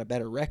 who's had a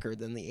better record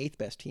than the eighth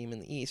best team in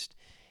the East,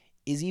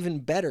 is even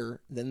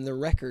better than the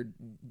record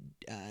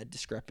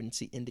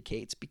discrepancy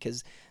indicates,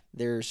 because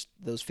there's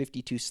those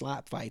 52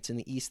 slap fights in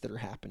the East that are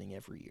happening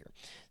every year.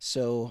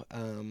 So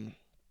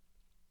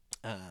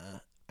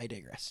I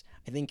digress.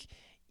 I think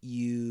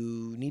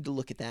you need to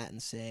look at that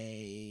and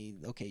say,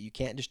 okay, you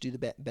can't just do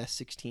the best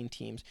 16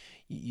 teams.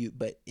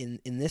 But in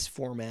this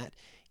format,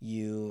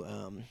 you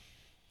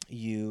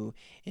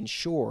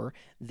ensure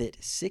that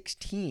 6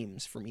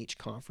 teams from each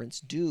conference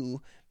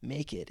do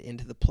make it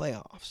into the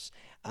playoffs.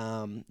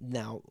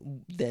 Now,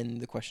 then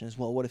the question is,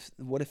 well,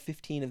 what if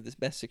 15 of the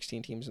best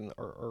 16 teams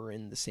are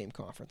in the same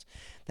conference?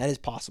 That is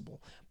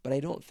possible, but I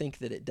don't think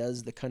that it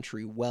does the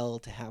country well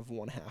to have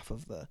one half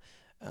of the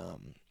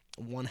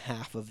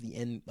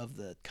end of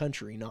the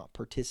country not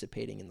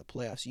participating in the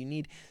playoffs. You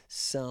need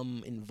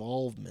some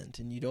involvement,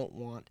 and you don't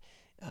want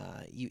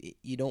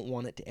you don't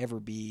want it to ever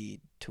be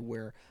to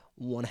where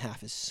one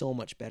half is so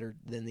much better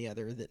than the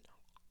other that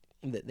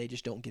they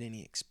just don't get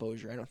any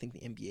exposure. I don't think the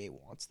NBA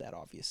wants that,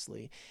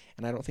 obviously,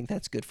 and I don't think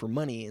that's good for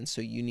money. And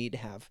so you need to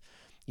have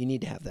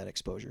that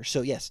exposure.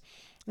 So yes,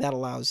 that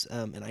allows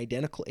an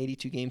identical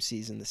 82 game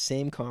season, the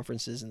same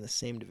conferences in the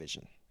same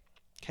division.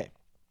 Okay,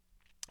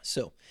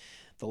 so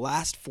the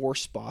last 4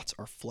 spots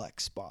are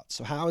flex spots.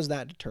 So how is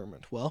that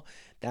determined? Well,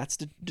 that's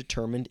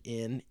determined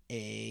in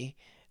a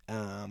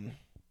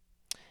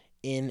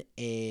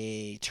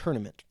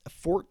tournament, a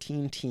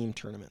 14-team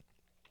tournament.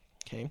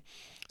 Okay,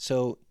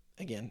 so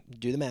again,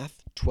 do the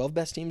math. 12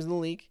 best teams in the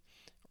league,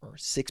 or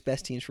 6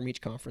 best teams from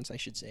each conference, I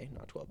should say,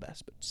 not 12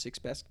 best, but 6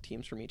 best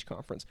teams from each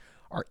conference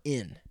are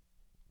in,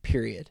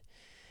 period.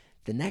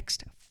 The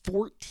next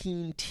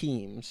 14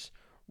 teams,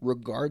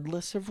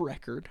 regardless of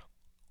record,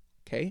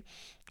 okay,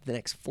 the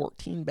next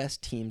 14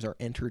 best teams are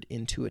entered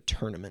into a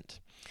tournament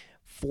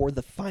for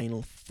the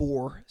final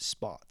 4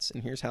 spots.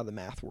 And here's how the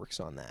math works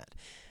on that.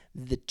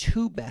 The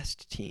 2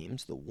 best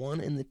teams, the 1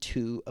 and the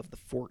 2 of the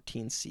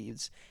 14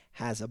 seeds,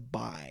 has a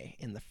bye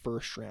in the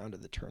first round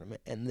of the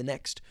tournament, and the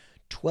next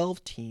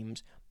 12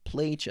 teams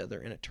play each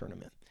other in a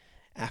tournament.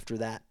 After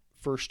that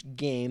first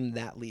game,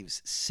 that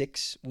leaves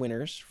 6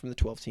 winners from the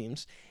 12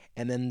 teams,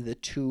 and then the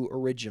 2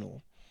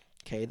 original,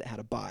 okay, that had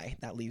a bye.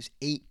 That leaves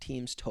 8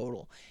 teams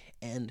total,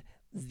 and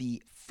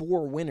the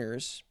 4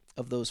 winners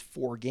of those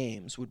 4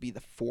 games would be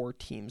the 4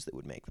 teams that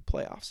would make the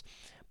playoffs.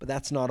 But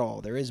that's not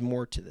all. There is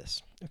more to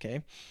this,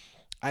 okay?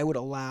 I would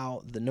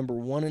allow the number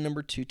 1 and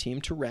number 2 team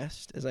to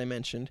rest, as I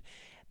mentioned.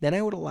 Then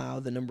I would allow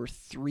the number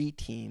 3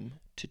 team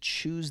to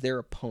choose their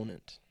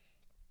opponent,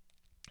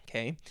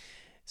 okay?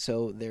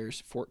 So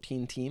there's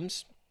 14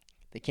 teams.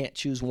 They can't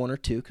choose 1 or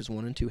 2 because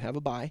 1 and 2 have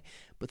a bye.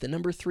 But the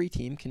number 3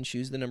 team can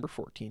choose the number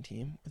 14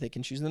 team, or they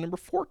can choose the number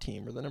 4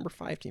 team or the number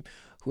 5 team.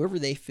 Whoever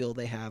they feel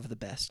they have the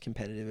best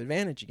competitive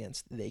advantage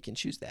against, they can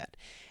choose that.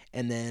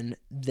 And then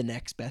the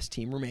next best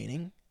team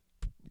remaining,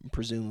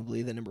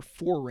 presumably the number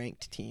 4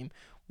 ranked team,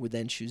 would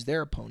then choose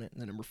their opponent,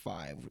 the number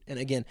 5. And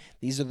again,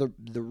 these are the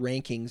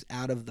rankings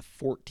out of the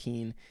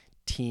 14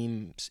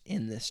 teams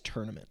in this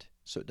tournament.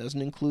 So it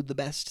doesn't include the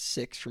best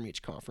 6 from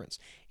each conference.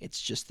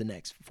 It's just the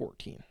next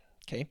 14.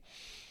 Okay,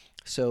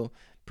 so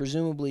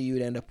presumably you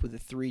would end up with a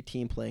 3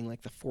 team playing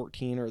like the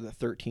 14 or the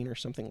 13 or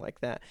something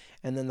like that,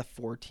 and then the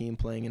 4 team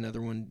playing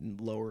another one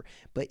lower.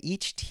 But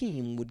each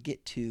team would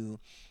get to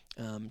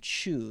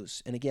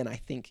choose. And again, I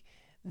think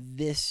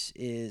this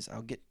is,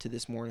 I'll get to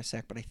this more in a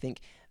sec, but I think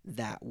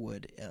that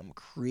would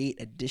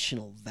create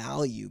additional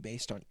value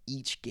based on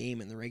each game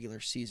in the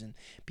regular season,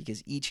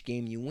 because each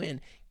game you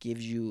win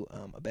gives you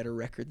a better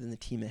record than the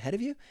team ahead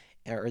of you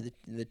or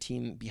the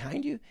team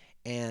behind you.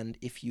 And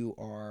if you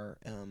are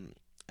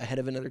ahead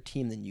of another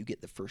team, then you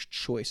get the first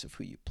choice of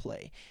who you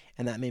play,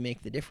 and that may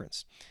make the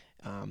difference.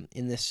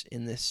 In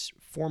this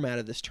format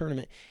of this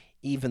tournament,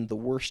 even the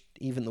worst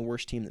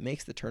team that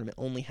makes the tournament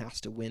only has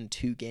to win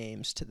 2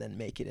 games to then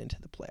make it into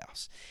the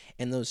playoffs,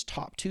 and those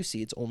top 2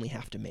 seeds only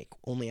have to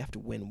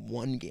win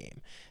 1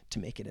 game to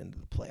make it into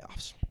the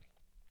playoffs.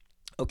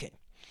 Okay,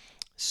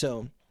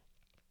 so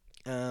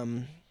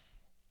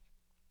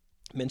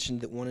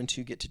mentioned that 1 and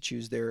 2 get to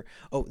choose their.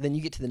 Oh, then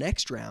you get to the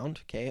next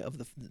round. Okay,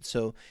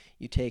 so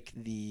you take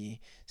the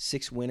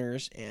 6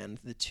 winners and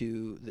the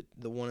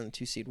 1 and the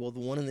 2 seed. Well, the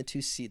 1 and the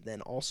 2 seed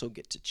then also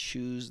get to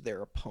choose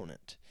their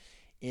opponent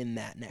in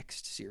that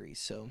next series.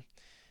 So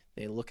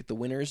They look at the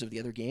winners of the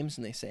other games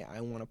and they say,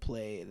 I want to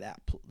play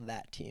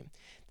that team.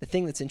 The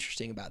thing that's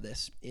interesting about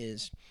this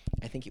is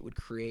I think it would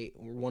create,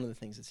 or one of the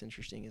things that's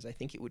interesting is I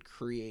think it would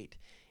create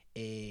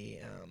a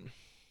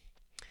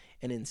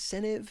an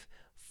incentive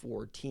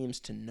for teams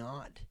to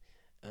not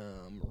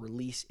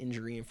release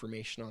injury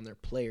information on their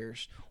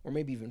players, or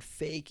maybe even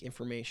fake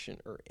information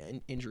or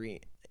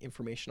injury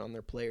information on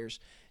their players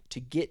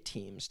to get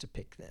teams to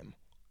pick them,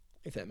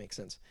 if that makes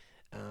sense.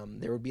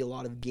 There would be a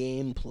lot of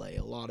gameplay,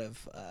 a lot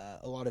of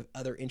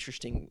other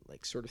interesting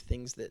sort of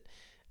things that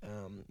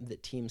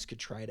that teams could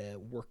try to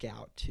work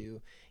out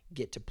to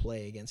get to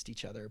play against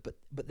each other. But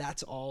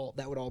that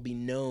would all be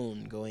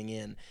known going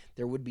in.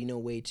 There would be no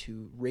way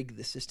to rig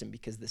the system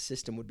because the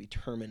system would be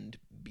determined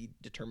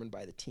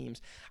by the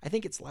teams. I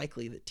think it's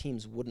likely that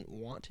teams wouldn't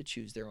want to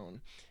choose their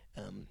own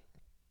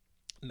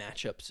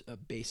matchups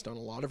based on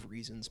a lot of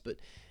reasons, but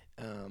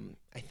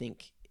I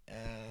think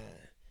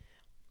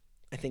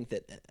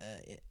that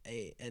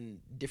a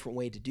different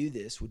way to do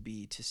this would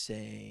be to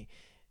say,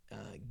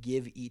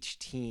 give each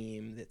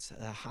team that's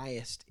the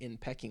highest in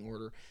pecking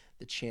order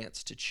the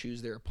chance to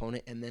choose their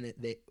opponent, and then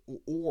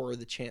or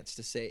the chance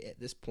to say at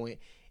this point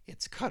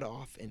it's cut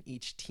off and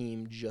each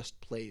team just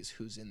plays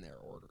who's in their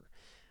order.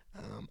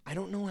 I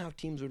don't know how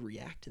teams would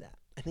react to that.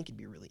 I think it'd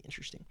be really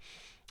interesting.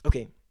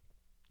 Okay,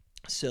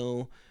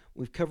 so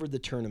we've covered the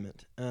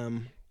tournament.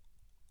 I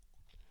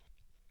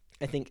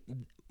think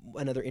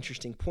another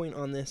interesting point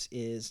on this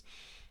is,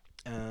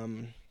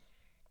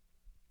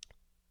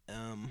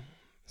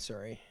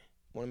 sorry,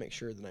 I want to make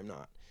sure that I'm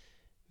not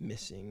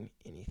missing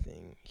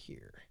anything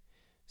here.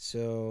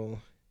 So,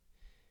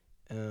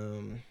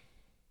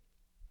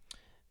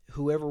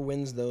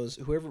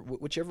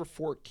 whichever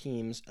 4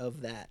 teams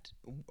of that,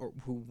 or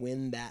who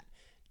win that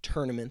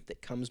tournament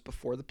that comes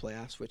before the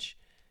playoffs, which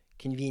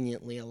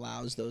conveniently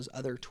allows those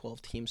other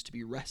 12 teams to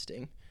be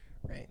resting,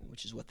 right,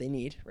 which is what they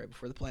need right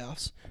before the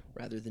playoffs,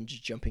 rather than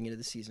just jumping into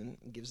the season.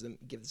 It gives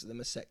them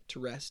a sec to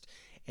rest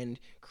and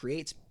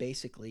creates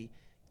basically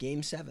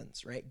game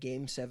sevens, right?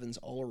 Game sevens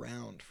all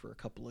around for a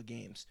couple of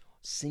games.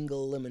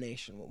 Single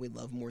elimination, what we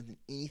love more than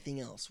anything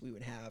else, we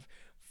would have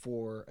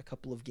for a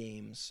couple of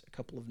games, a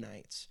couple of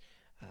nights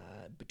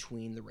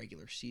between the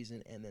regular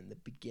season and then the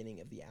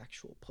beginning of the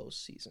actual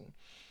postseason.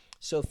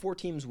 So 4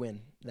 teams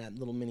win that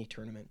little mini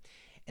tournament,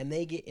 and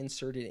they get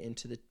inserted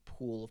into the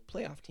pool of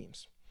playoff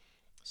teams.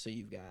 So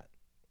you've got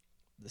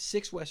the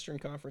 6 Western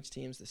Conference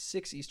teams, the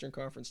 6 Eastern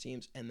Conference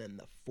teams, and then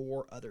the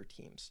 4 other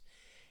teams.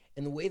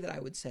 And the way that I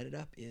would set it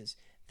up is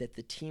that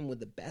the team with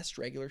the best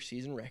regular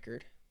season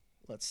record,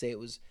 let's say it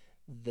was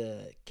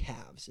the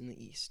Cavs in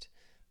the East,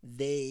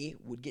 they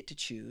would get to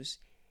choose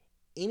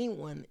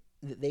anyone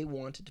that they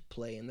wanted to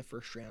play in the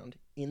first round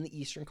in the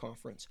Eastern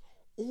Conference,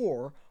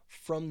 or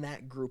from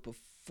that group of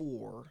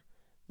 4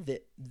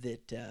 that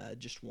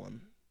just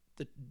won,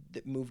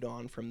 that moved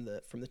on from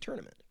the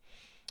tournament.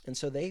 And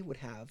so they would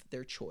have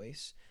their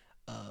choice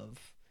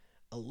of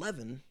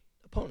 11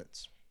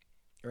 opponents,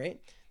 right?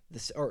 I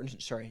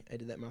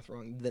did that math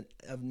wrong.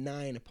 Of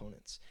 9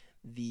 opponents,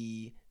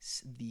 the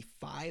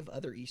 5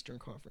 other Eastern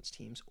Conference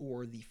teams,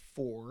 or the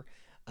 4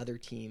 other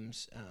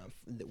teams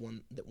that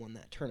won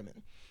that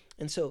tournament.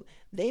 And so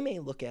they may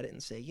look at it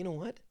and say, you know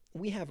what?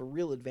 We have a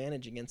real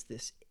advantage against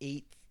this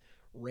 8th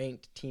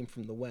ranked team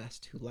from the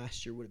West, who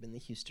last year would have been the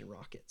Houston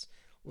Rockets.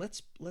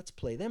 Let's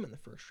play them in the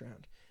first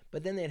round.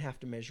 But then they'd have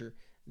to measure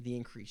the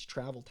increased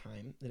travel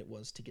time that it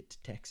was to get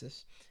to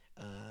Texas,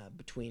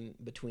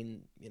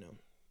 between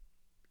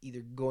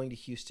either going to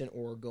Houston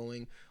or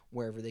going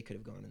wherever they could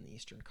have gone in the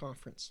Eastern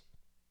Conference.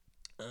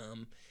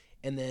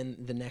 And then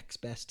the next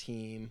best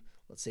team,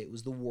 let's say it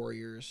was the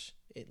Warriors.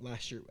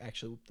 Last year,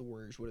 actually, the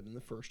Warriors would have been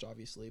the first,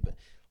 obviously, but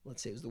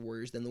let's say it was the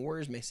Warriors. Then the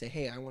Warriors may say,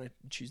 hey, I want to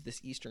choose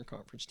this Eastern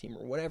Conference team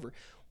or whatever.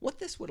 What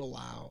this would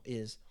allow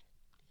is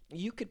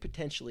you could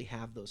potentially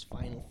have those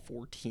final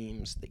 4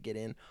 teams that get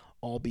in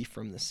all be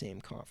from the same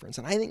conference.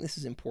 And I think this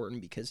is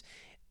important because,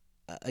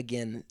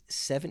 again,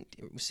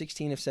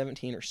 16 of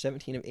 17 or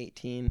 17 of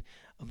 18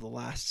 of the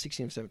last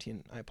 16 of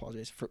 17, I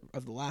apologize,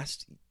 of the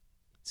last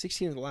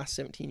 16 of the last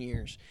 17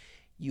 years,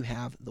 you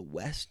have the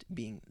West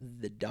being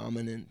the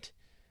dominant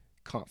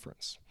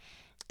conference.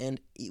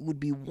 And it would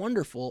be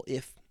wonderful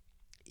if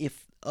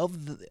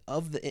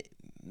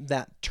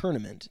that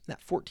tournament,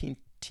 that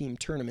 14-team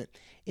tournament,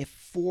 if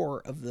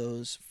 4 of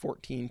those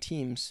 14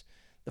 teams,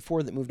 the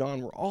 4 that moved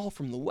on, were all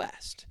from the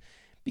West,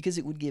 because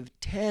it would give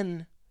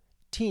 10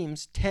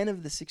 teams, 10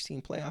 of the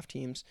 16 playoff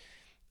teams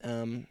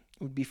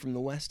would be from the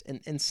West,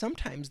 and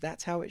sometimes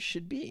that's how it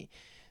should be.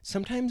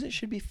 Sometimes it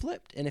should be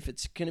flipped, and if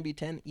it's going to be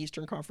 10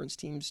 Eastern Conference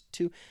teams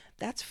too,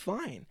 that's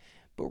fine.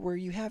 But where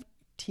you have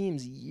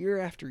teams year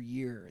after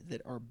year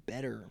that are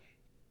better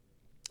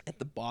at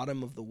the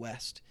bottom of the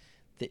West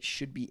that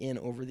should be in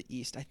over the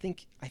East, I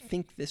think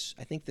this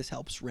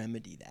helps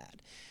remedy that.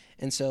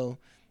 And so,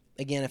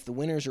 again, if the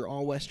winners are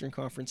all Western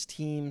Conference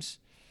teams,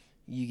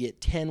 you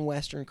get 10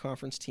 Western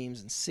Conference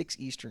teams and 6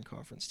 Eastern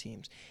Conference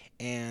teams.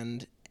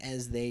 And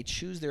as they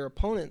choose their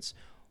opponents,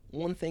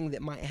 one thing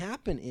that might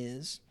happen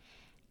is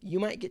you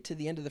might get to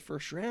the end of the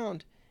first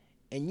round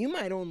And you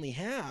might only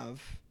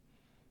have,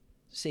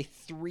 say,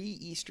 3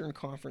 Eastern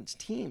Conference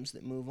teams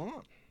that move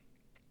on,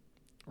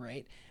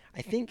 right?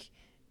 I think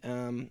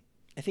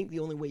the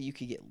only way you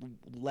could get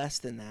less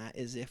than that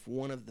is if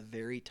one of the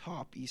very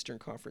top Eastern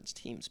Conference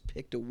teams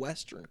picked a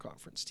Western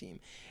Conference team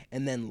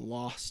and then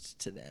lost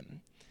to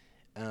them.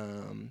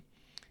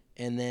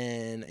 And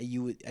then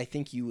I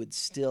think you would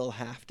still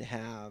have to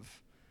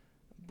have,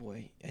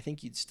 I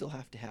think you'd still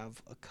have to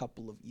have a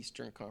couple of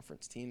Eastern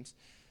Conference teams.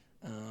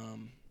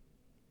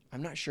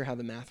 I'm not sure how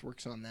the math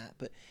works on that,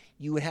 but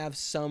you would have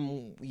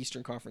some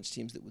Eastern Conference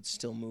teams that would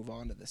still move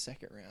on to the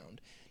second round,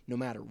 no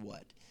matter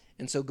what.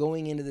 And so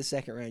going into the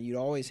second round, you'd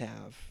always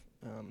have,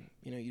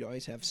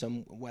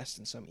 some West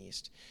and some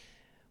East.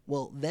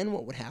 Well, then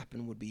what would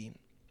happen would be,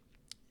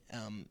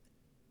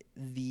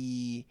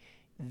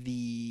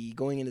 the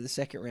going into the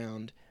second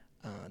round,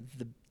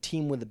 the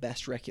team with the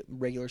best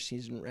regular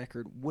season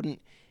record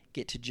wouldn't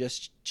get to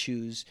just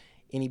choose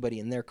anybody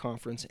in their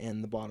conference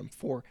and the bottom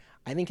 4.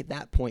 I think at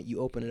that point you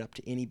open it up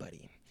to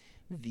anybody.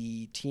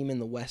 The team in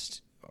the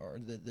West or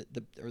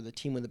the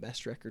team with the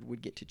best record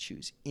would get to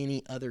choose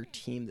any other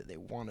team that they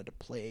wanted to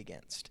play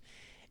against.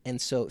 And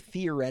so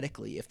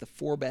theoretically, if the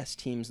 4 best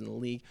teams in the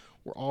league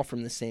were all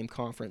from the same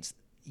conference,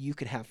 you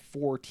could have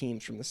 4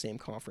 teams from the same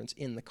conference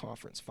in the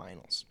conference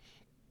finals.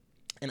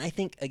 And I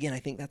think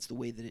that's the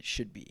way that it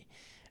should be.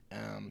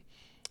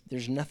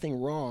 There's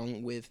nothing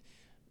wrong with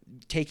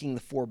taking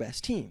the 4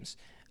 best teams.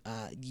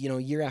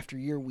 Year after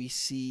year, we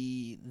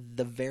see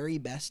the very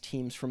best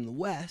teams from the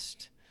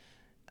West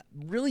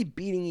really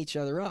beating each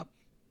other up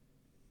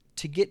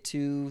to get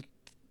to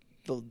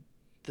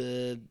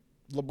the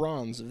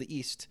LeBrons of the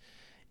East.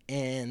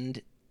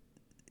 And,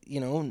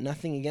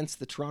 nothing against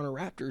the Toronto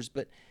Raptors,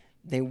 but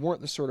they weren't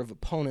the sort of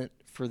opponent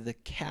for the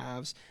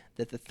Cavs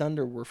that the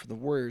Thunder were for the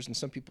Warriors. And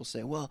some people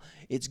say, well,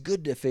 it's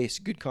good to face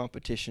good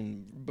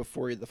competition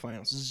before the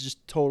finals. This is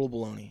just total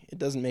baloney. It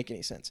doesn't make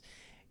any sense.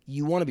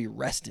 You want to be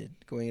rested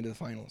going into the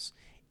finals.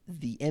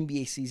 The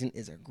NBA season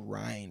is a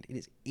grind. It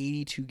is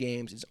 82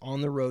 games. It's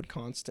on the road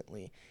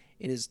constantly.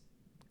 It is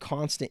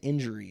constant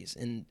injuries,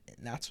 and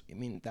that's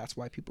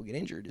why people get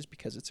injured, is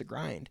because it's a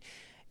grind.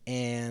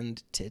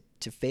 And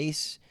to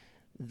face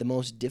the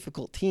most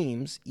difficult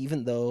teams,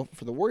 even though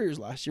for the Warriors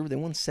last year they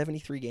won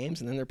 73 games,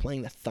 and then they're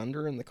playing the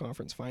Thunder in the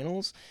conference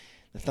finals.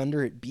 The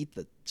Thunder had beat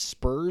the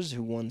Spurs,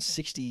 who won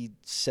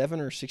 67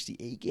 or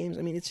 68 games.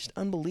 It's just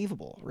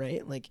unbelievable,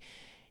 right? Like,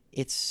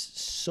 it's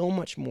so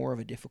much more of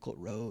a difficult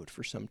road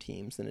for some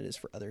teams than it is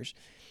for others.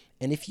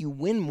 And if you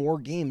win more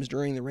games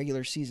during the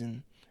regular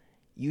season,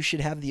 you should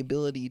have the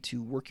ability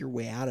to work your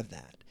way out of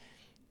that.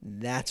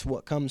 That's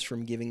what comes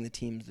from giving the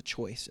teams the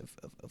choice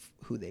of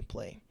who they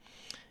play.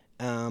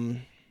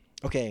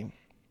 Okay,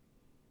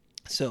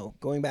 so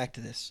going back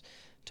to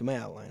my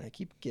outline, I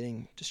keep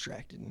getting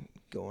distracted and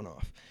going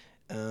off.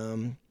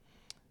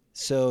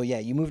 So yeah,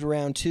 you moved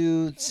around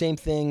 2, same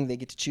thing. They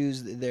get to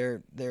choose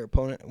their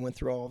opponent. Went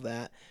through all of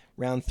that.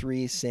 Round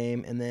 3,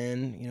 same, and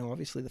then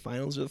obviously the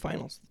finals are the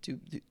finals.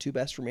 The two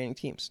best remaining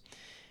teams.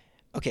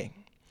 Okay,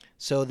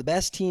 so the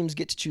best teams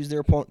get to choose their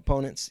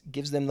opponents.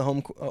 Gives them the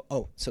home.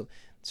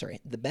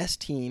 The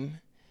best team.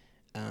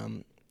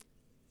 The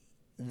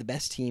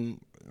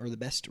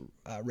best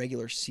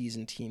regular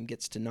season team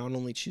gets to not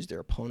only choose their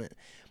opponent,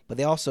 but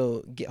they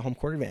also get home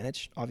court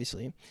advantage,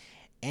 obviously,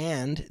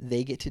 and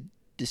they get to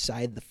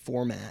decide the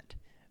format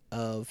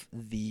of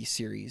the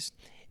series.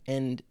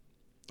 And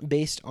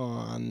based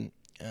on,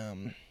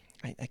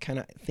 I kind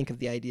of think of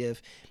the idea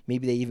of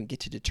maybe they even get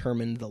to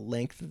determine the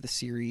length of the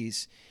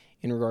series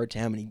in regard to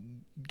how many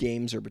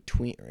games are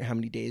between, or how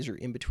many days are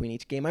in between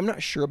each game. I'm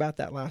not sure about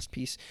that last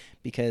piece,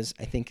 because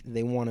I think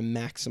they want to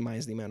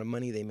maximize the amount of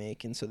money they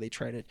make, and so they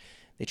try to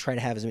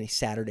have as many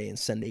Saturday and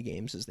Sunday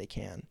games as they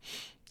can.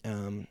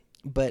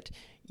 But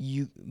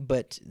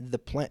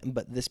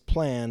this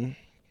plan,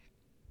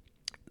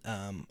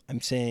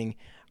 I'm saying,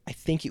 I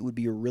think it would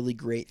be a really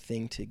great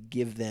thing to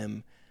give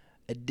them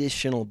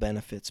additional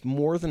benefits,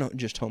 more than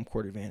just home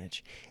court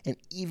advantage, and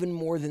even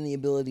more than the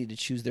ability to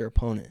choose their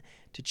opponent,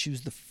 to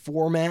choose the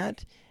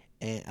format,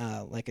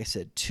 like I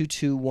said,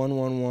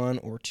 2-2-1-1-1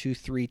 or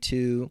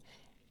 2-3-2,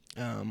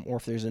 or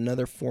if there's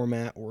another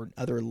format or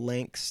other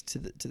lengths to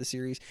the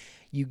series.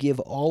 You give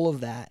all of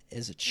that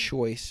as a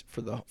choice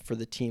for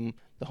the team,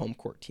 the home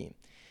court team.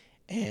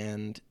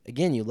 And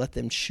again, you let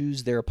them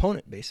choose their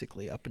opponent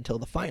basically up until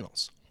the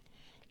finals.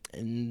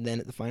 And then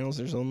at the finals,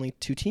 there's only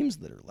 2 teams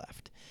that are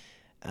left.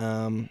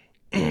 I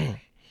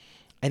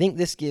think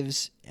this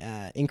gives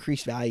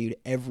increased value to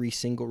every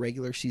single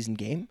regular season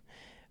game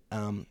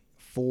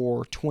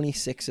for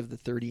 26 of the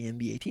 30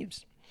 NBA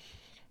teams.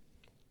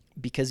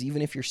 Because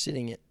even if you're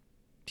sitting at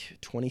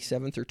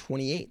 27th or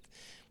 28th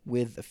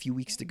with a few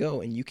weeks to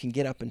go, and you can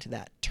get up into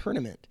that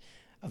tournament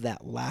of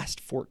that last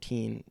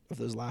 14 of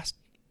those last,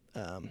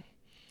 I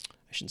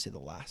shouldn't say the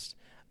last,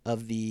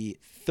 of the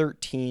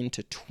 13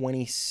 to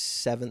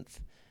 27th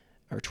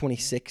or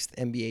 26th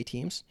NBA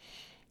teams,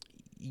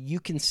 you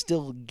can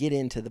still get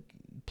into the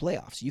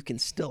playoffs. You can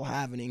still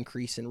have an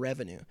increase in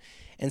revenue.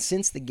 And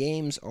since the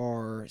games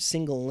are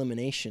single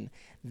elimination,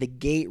 the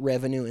gate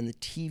revenue and the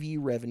TV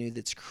revenue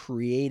that's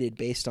created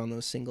based on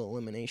those single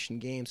elimination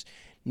games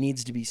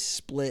needs to be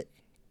split.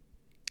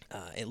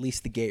 At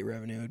least the gate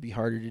revenue. It would be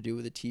harder to do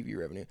with the TV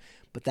revenue.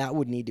 But that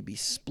would need to be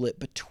split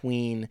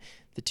between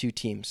the two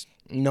teams,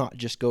 not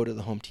just go to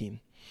the home team.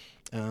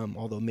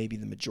 Although maybe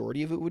the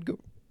majority of it would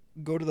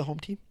go to the home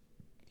team.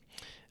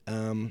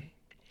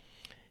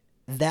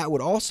 That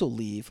would also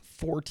leave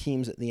 4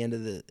 teams at the end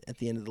of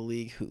the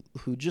league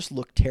who just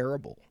look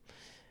terrible.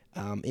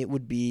 It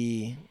would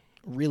be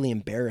really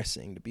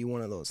embarrassing to be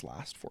one of those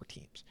last 4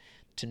 teams,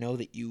 to know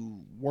that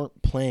you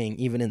weren't playing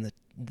even in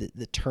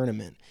the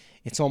tournament.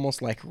 It's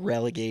almost like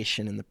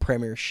relegation in the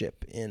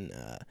Premiership in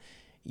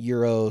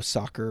Euro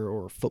soccer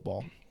or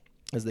football,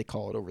 as they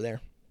call it over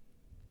there.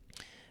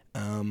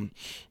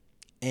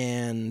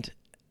 And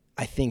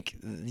I think,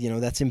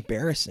 that's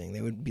embarrassing.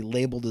 They would be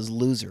labeled as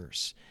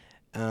losers.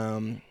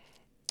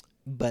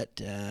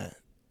 But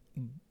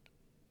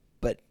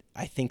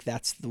I think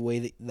that's the way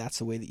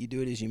that you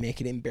do it, is you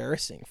make it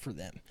embarrassing for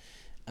them.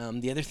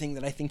 The other thing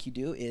that I think you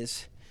do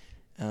is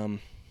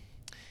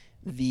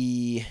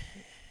the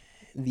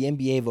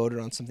NBA voted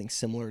on something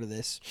similar to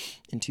this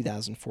in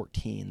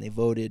 2014. They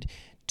voted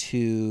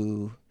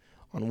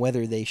on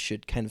whether they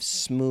should kind of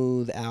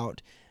smooth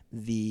out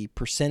the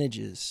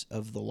percentages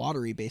of the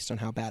lottery based on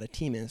how bad a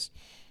team is.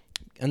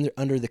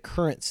 Under the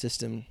current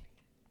system,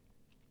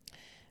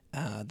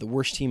 the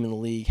worst team in the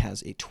league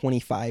has a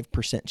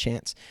 25%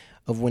 chance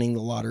of winning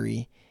the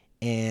lottery,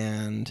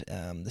 and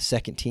the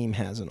second team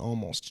has an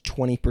almost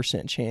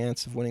 20%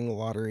 chance of winning the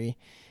lottery,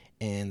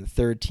 and the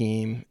third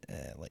team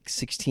like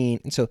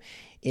 16. And so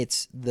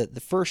it's the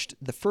first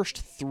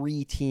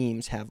 3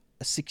 teams have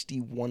a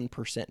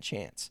 61%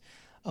 chance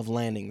of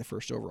landing the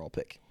first overall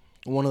pick.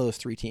 One of those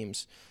 3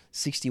 teams,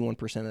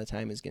 61% of the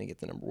time, is going to get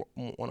the number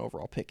 1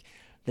 overall pick.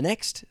 The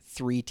next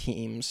 3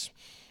 teams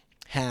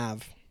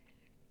have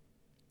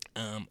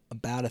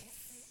about a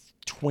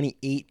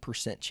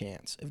 28%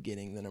 chance of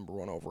getting the number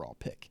 1 overall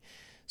pick.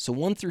 So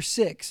 1 through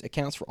 6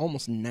 accounts for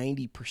almost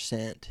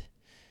 90%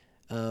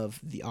 of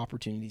the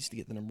opportunities to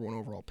get the number 1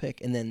 overall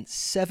pick. And then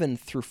 7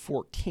 through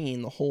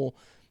 14, the whole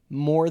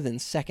more than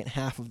second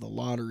half of the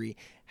lottery,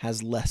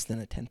 has less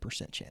than a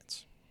 10%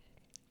 chance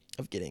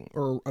of getting,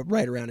 or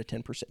right around a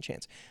 10%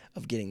 chance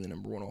of getting the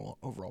number 1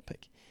 overall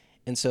pick.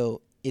 And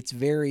so it's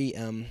very,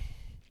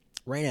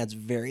 right now it's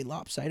very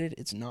lopsided.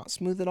 It's not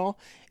smooth at all.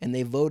 And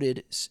they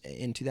voted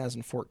in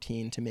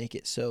 2014 to make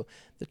it so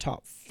the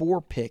top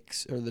 4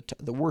 picks, or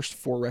the worst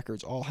 4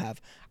 records, all have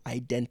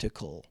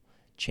identical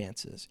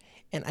chances.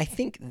 And I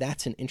think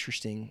that's an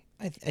interesting,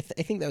 I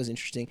think that was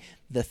interesting.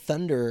 The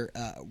Thunder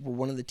were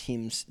one of the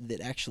teams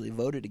that actually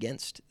voted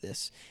against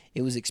this.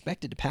 It was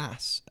expected to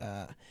pass,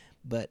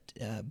 but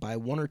by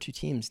 1 or 2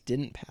 teams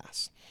didn't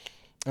pass.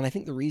 And I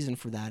think the reason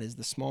for that is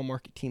the small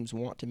market teams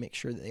want to make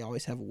sure that they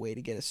always have a way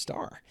to get a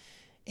star.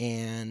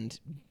 And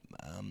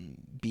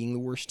being the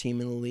worst team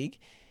in the league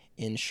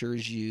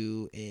ensures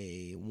you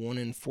a 1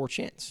 in 4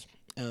 chance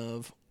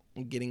of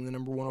getting the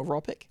number 1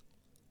 overall pick.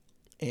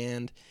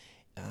 And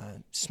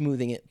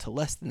smoothing it to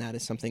less than that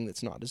is something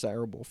that's not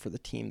desirable for the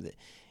team that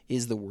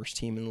is the worst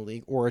team in the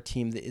league, or a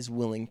team that is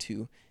willing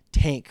to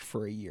tank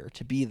for a year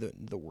to be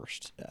the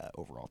worst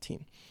overall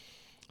team.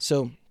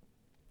 So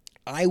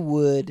I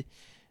would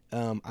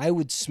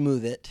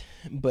smooth it,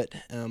 but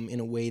in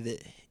a way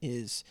that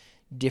is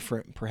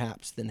different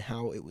perhaps than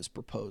how it was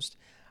proposed.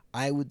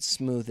 I would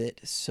smooth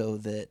it so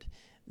that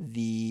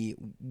the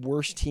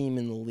worst team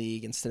in the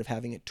league, instead of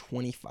having a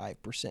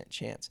 25%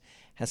 chance,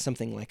 has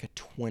something like a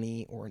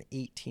 20 or an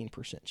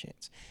 18%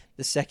 chance.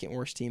 The second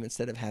worst team,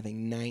 instead of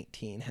having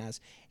 19,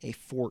 has a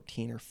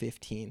 14 or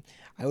 15.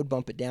 I would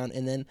bump it down,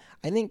 and then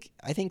I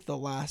think the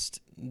last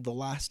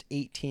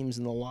 8 teams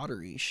in the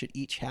lottery should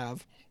each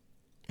have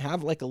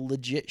like a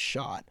legit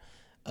shot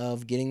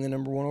of getting the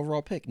number 1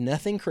 overall pick.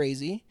 Nothing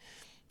crazy.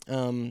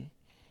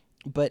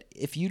 But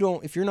if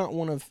you're not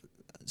one of,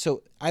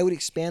 so I would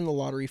expand the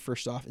lottery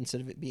first off.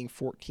 Instead of it being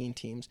 14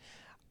 teams,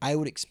 I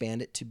would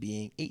expand it to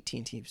being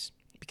 18 teams,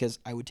 because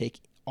I would take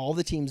all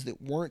the teams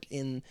that weren't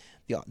in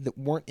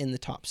the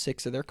top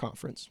 6 of their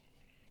conference,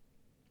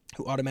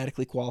 who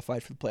automatically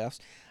qualified for the playoffs.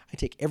 I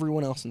take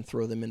everyone else and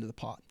throw them into the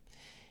pot.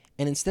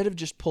 And instead of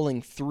just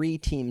pulling 3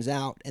 teams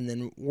out and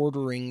then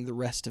ordering the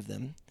rest of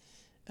them,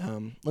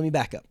 let me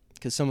back up,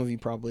 because some of you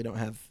probably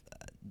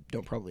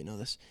don't probably know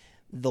this.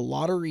 The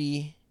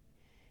lottery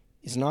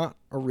is not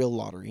a real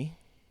lottery.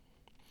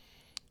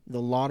 The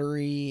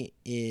lottery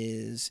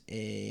is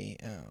a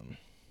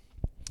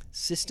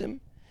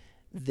system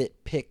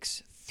that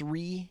picks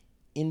 3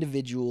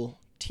 individual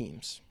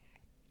teams.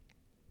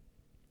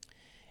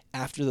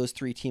 After those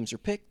 3 teams are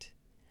picked,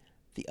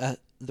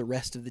 the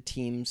rest of the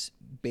teams,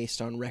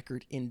 based on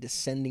record in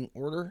descending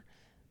order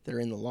that are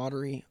in the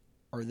lottery,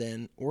 are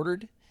then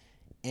ordered,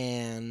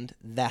 and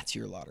that's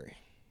your lottery.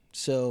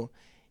 So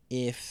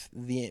if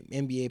the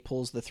NBA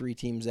pulls the 3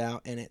 teams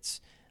out and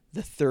it's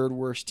the third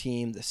worst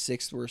team, the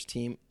sixth worst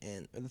team,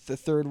 and the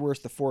third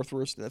worst, the fourth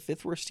worst, and the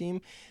fifth worst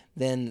team,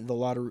 then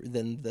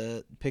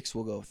the picks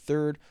will go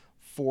third,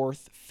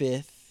 fourth,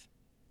 fifth,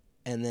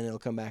 and then it'll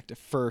come back to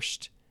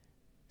first,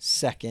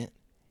 second,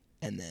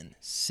 and then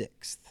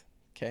sixth.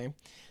 Okay,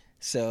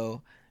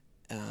 so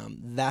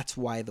that's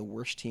why the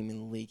worst team in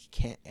the league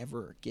can't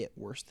ever get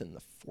worse than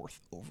the fourth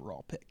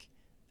overall pick.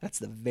 That's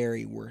the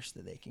very worst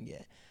that they can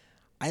get.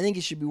 I think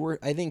it should be worse.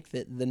 I think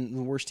that the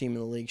worst team in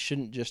the league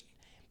shouldn't just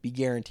be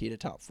guaranteed a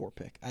top 4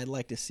 pick. I'd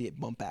like to see it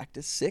bump back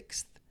to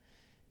sixth,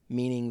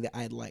 meaning that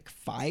I'd like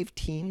 5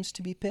 teams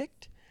to be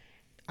picked.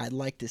 I'd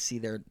like to see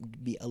there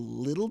be a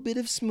little bit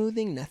of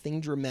smoothing,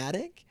 nothing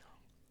dramatic.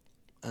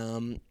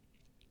 And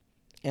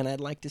I'd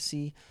like to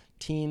see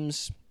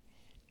teams.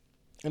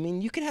 I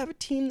mean, you could have a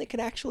team that could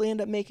actually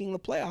end up making the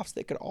playoffs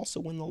that could also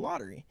win the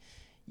lottery.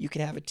 You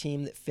could have a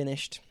team that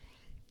finished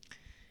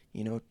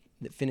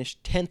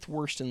 10th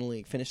worst in the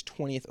league, finished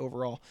 20th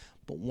overall,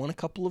 but won a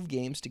couple of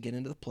games to get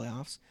into the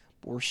playoffs,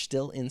 but were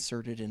still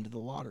inserted into the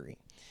lottery.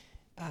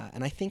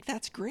 And I think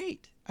that's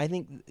great. I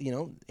think,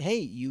 hey,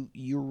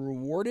 you're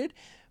rewarded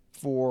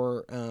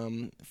for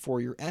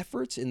your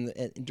efforts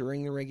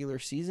during the regular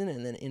season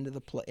and then into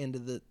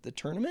the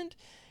tournament,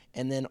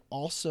 and then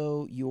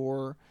also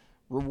you're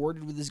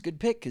rewarded with this good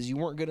pick because you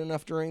weren't good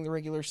enough during the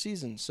regular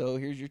season. So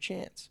here's your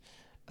chance.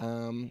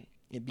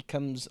 It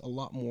becomes a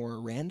lot more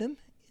random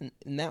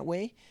in that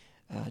way.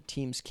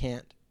 Teams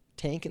can't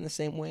tank in the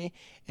same way,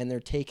 and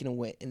they're taken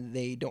away, and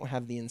they don't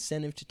have the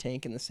incentive to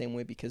tank in the same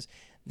way because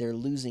they're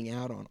losing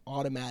out on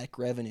automatic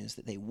revenues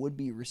that they would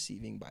be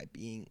receiving by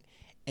being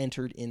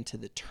entered into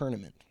the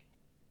tournament,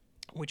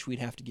 which we'd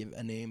have to give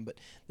a name, but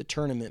the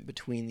tournament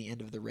between the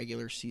end of the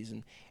regular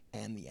season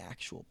and the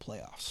actual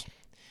playoffs.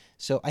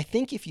 So I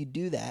think if you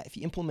do that, if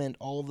you implement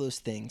all of those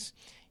things,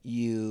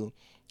 you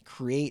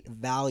create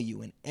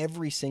value in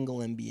every single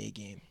NBA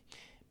game,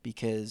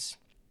 because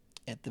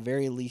at the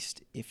very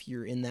least, if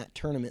you're in that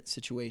tournament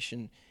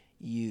situation,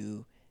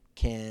 you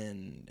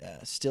can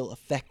still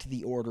affect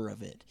the order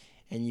of it,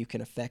 and you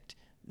can affect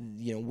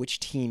which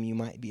team you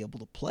might be able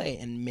to play,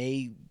 and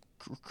may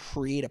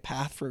create a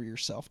path for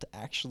yourself to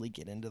actually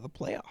get into the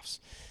playoffs.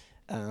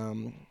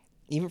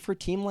 Even for a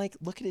team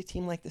look at a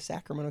team like the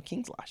Sacramento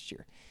Kings last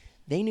year.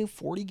 They knew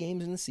 40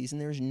 games in the season,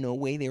 there was no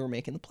way they were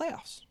making the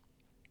playoffs.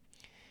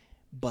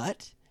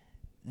 But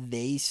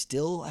they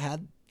still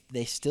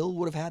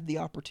would have had the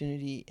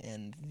opportunity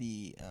and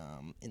the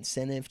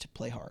incentive to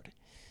play hard.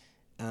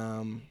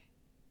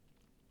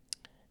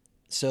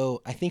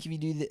 So I think if you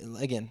do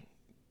again,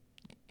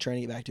 trying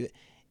to get back to it,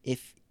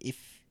 if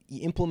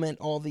you implement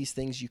all these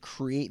things, you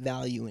create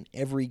value in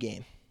every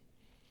game.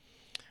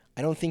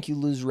 I don't think you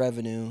lose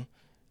revenue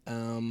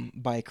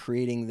by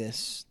creating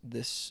this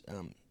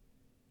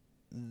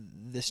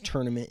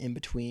tournament in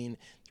between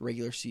the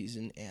regular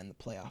season and the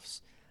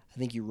playoffs. I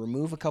think you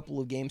remove a couple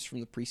of games from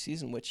the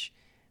preseason, which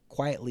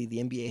quietly the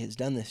NBA has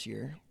done this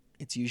year.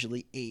 It's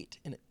usually 8,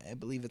 and I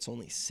believe it's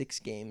only 6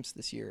 games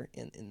this year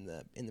in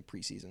the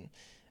preseason.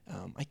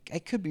 I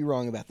could be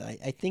wrong about that.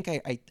 I think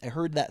I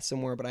heard that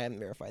somewhere, but I haven't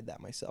verified that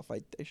myself.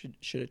 I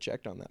should have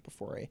checked on that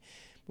before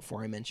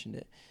I mentioned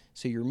it.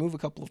 So you remove a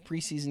couple of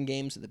preseason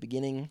games at the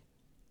beginning.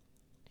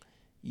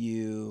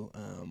 You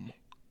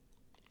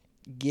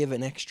give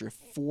an extra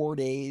 4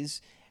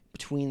 days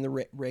between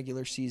the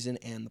regular season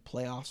and the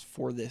playoffs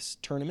for this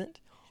tournament,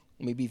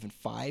 maybe even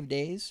 5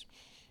 days,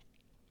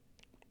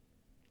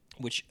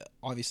 which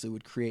obviously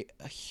would create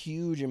a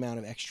huge amount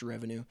of extra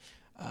revenue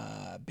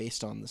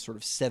based on the sort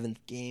of 7th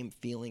game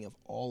feeling of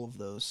all of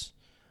those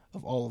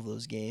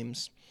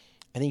games.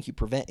 I think you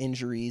prevent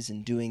injuries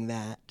in doing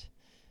that.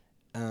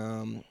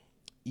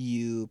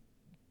 You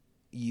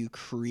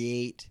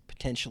create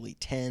potentially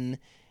 10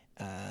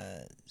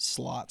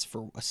 slots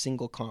for a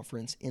single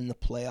conference in the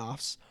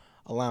playoffs,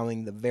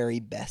 allowing the very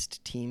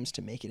best teams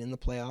to make it in the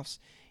playoffs.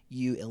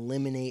 You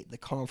eliminate the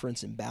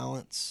conference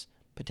imbalance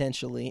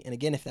potentially, and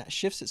again, if that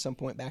shifts at some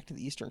point back to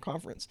the Eastern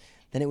Conference,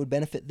 then it would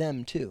benefit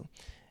them too.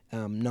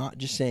 Not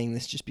just saying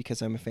this just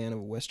because I'm a fan of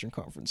a Western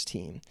Conference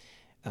team.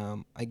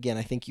 Again,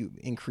 I think you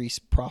increase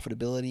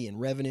profitability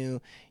and revenue.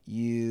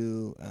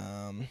 You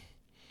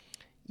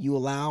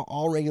allow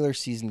all regular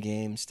season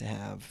games to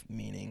have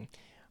meaning.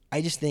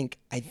 I think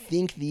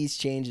these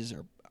changes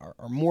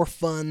are more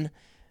fun.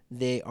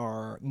 They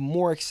are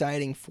more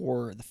exciting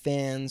for the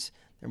fans.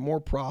 They're more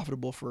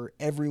profitable for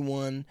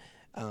everyone,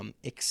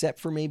 except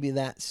for maybe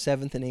that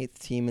 7th and 8th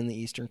team in the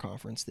Eastern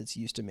Conference that's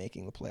used to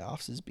making the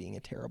playoffs as being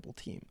a terrible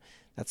team.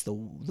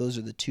 Those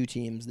are the 2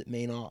 teams that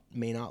may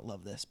not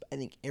love this. But I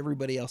think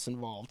everybody else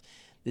involved,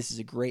 this is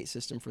a great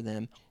system for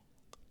them.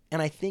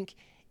 And I think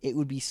it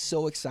would be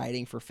so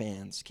exciting for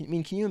fans. Can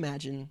you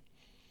imagine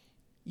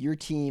your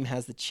team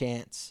has the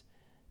chance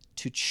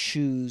to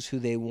choose who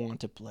they want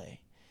to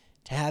play?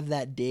 To have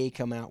that day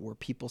come out where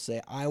people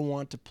say, I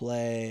want to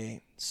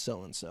play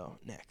so-and-so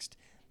next.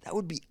 That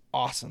would be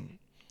awesome.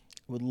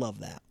 I would love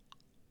that.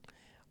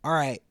 All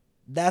right,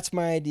 that's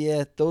my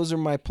idea. Those are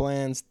my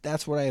plans.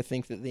 That's what I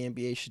think that the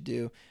NBA should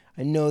do.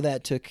 I know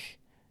that took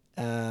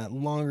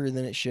longer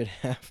than it should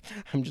have.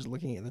 I'm just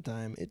looking at the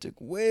time. It took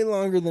way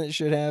longer than it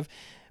should have.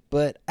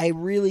 But I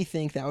really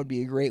think that would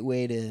be a great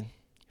way to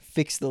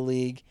fix the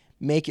league,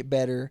 make it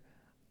better.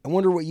 I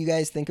wonder what you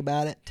guys think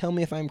about it. Tell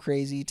me if I'm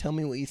crazy. Tell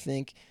me what you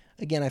think.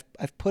 Again,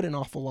 I've put an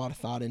awful lot of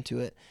thought into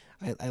it.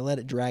 I let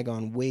it drag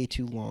on way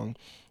too long.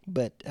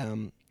 But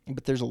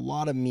there's a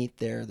lot of meat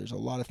there. There's a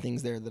lot of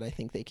things there that I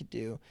think they could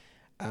do.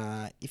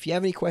 If you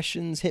have any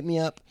questions, hit me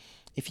up.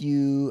 If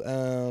you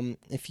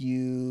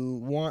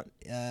want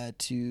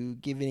to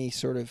give any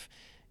sort of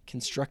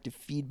constructive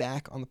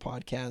feedback on the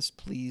podcast,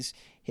 please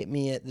hit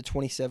me at the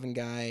 27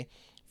 guy.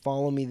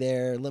 Follow me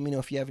there. Let me know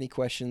if you have any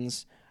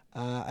questions.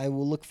 I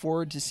will look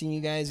forward to seeing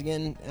you guys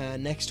again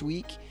next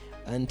week.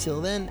 Until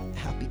then,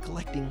 happy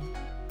collecting.